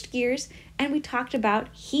switched gears and we talked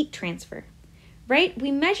about heat transfer, right?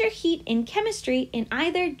 We measure heat in chemistry in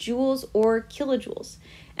either joules or kilojoules.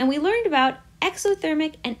 And we learned about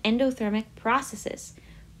exothermic and endothermic processes,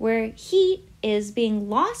 where heat is being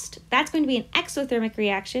lost, that's going to be an exothermic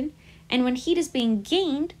reaction, and when heat is being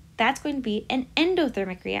gained, that's going to be an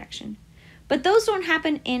endothermic reaction. But those don't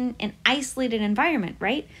happen in an isolated environment,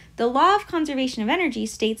 right? The law of conservation of energy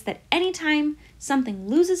states that anytime something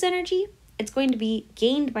loses energy, it's going to be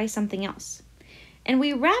gained by something else. And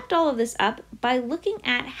we wrapped all of this up by looking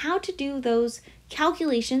at how to do those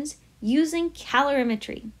calculations using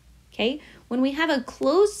calorimetry, okay? When we have a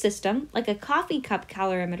closed system, like a coffee cup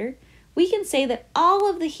calorimeter, we can say that all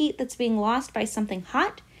of the heat that's being lost by something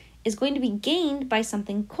hot is going to be gained by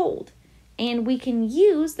something cold. And we can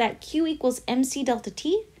use that Q equals MC delta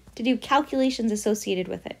T to do calculations associated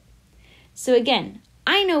with it. So again,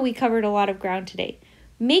 I know we covered a lot of ground today.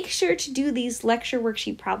 Make sure to do these lecture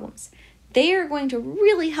worksheet problems. They are going to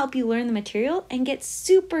really help you learn the material and get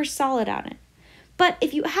super solid on it. But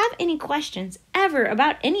if you have any questions ever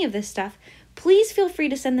about any of this stuff, please feel free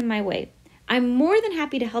to send them my way. I'm more than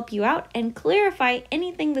happy to help you out and clarify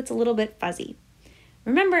anything that's a little bit fuzzy.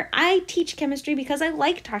 Remember, I teach chemistry because I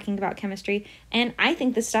like talking about chemistry, and I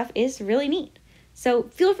think this stuff is really neat. So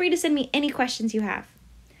feel free to send me any questions you have.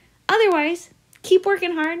 Otherwise, keep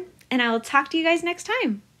working hard, and I will talk to you guys next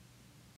time.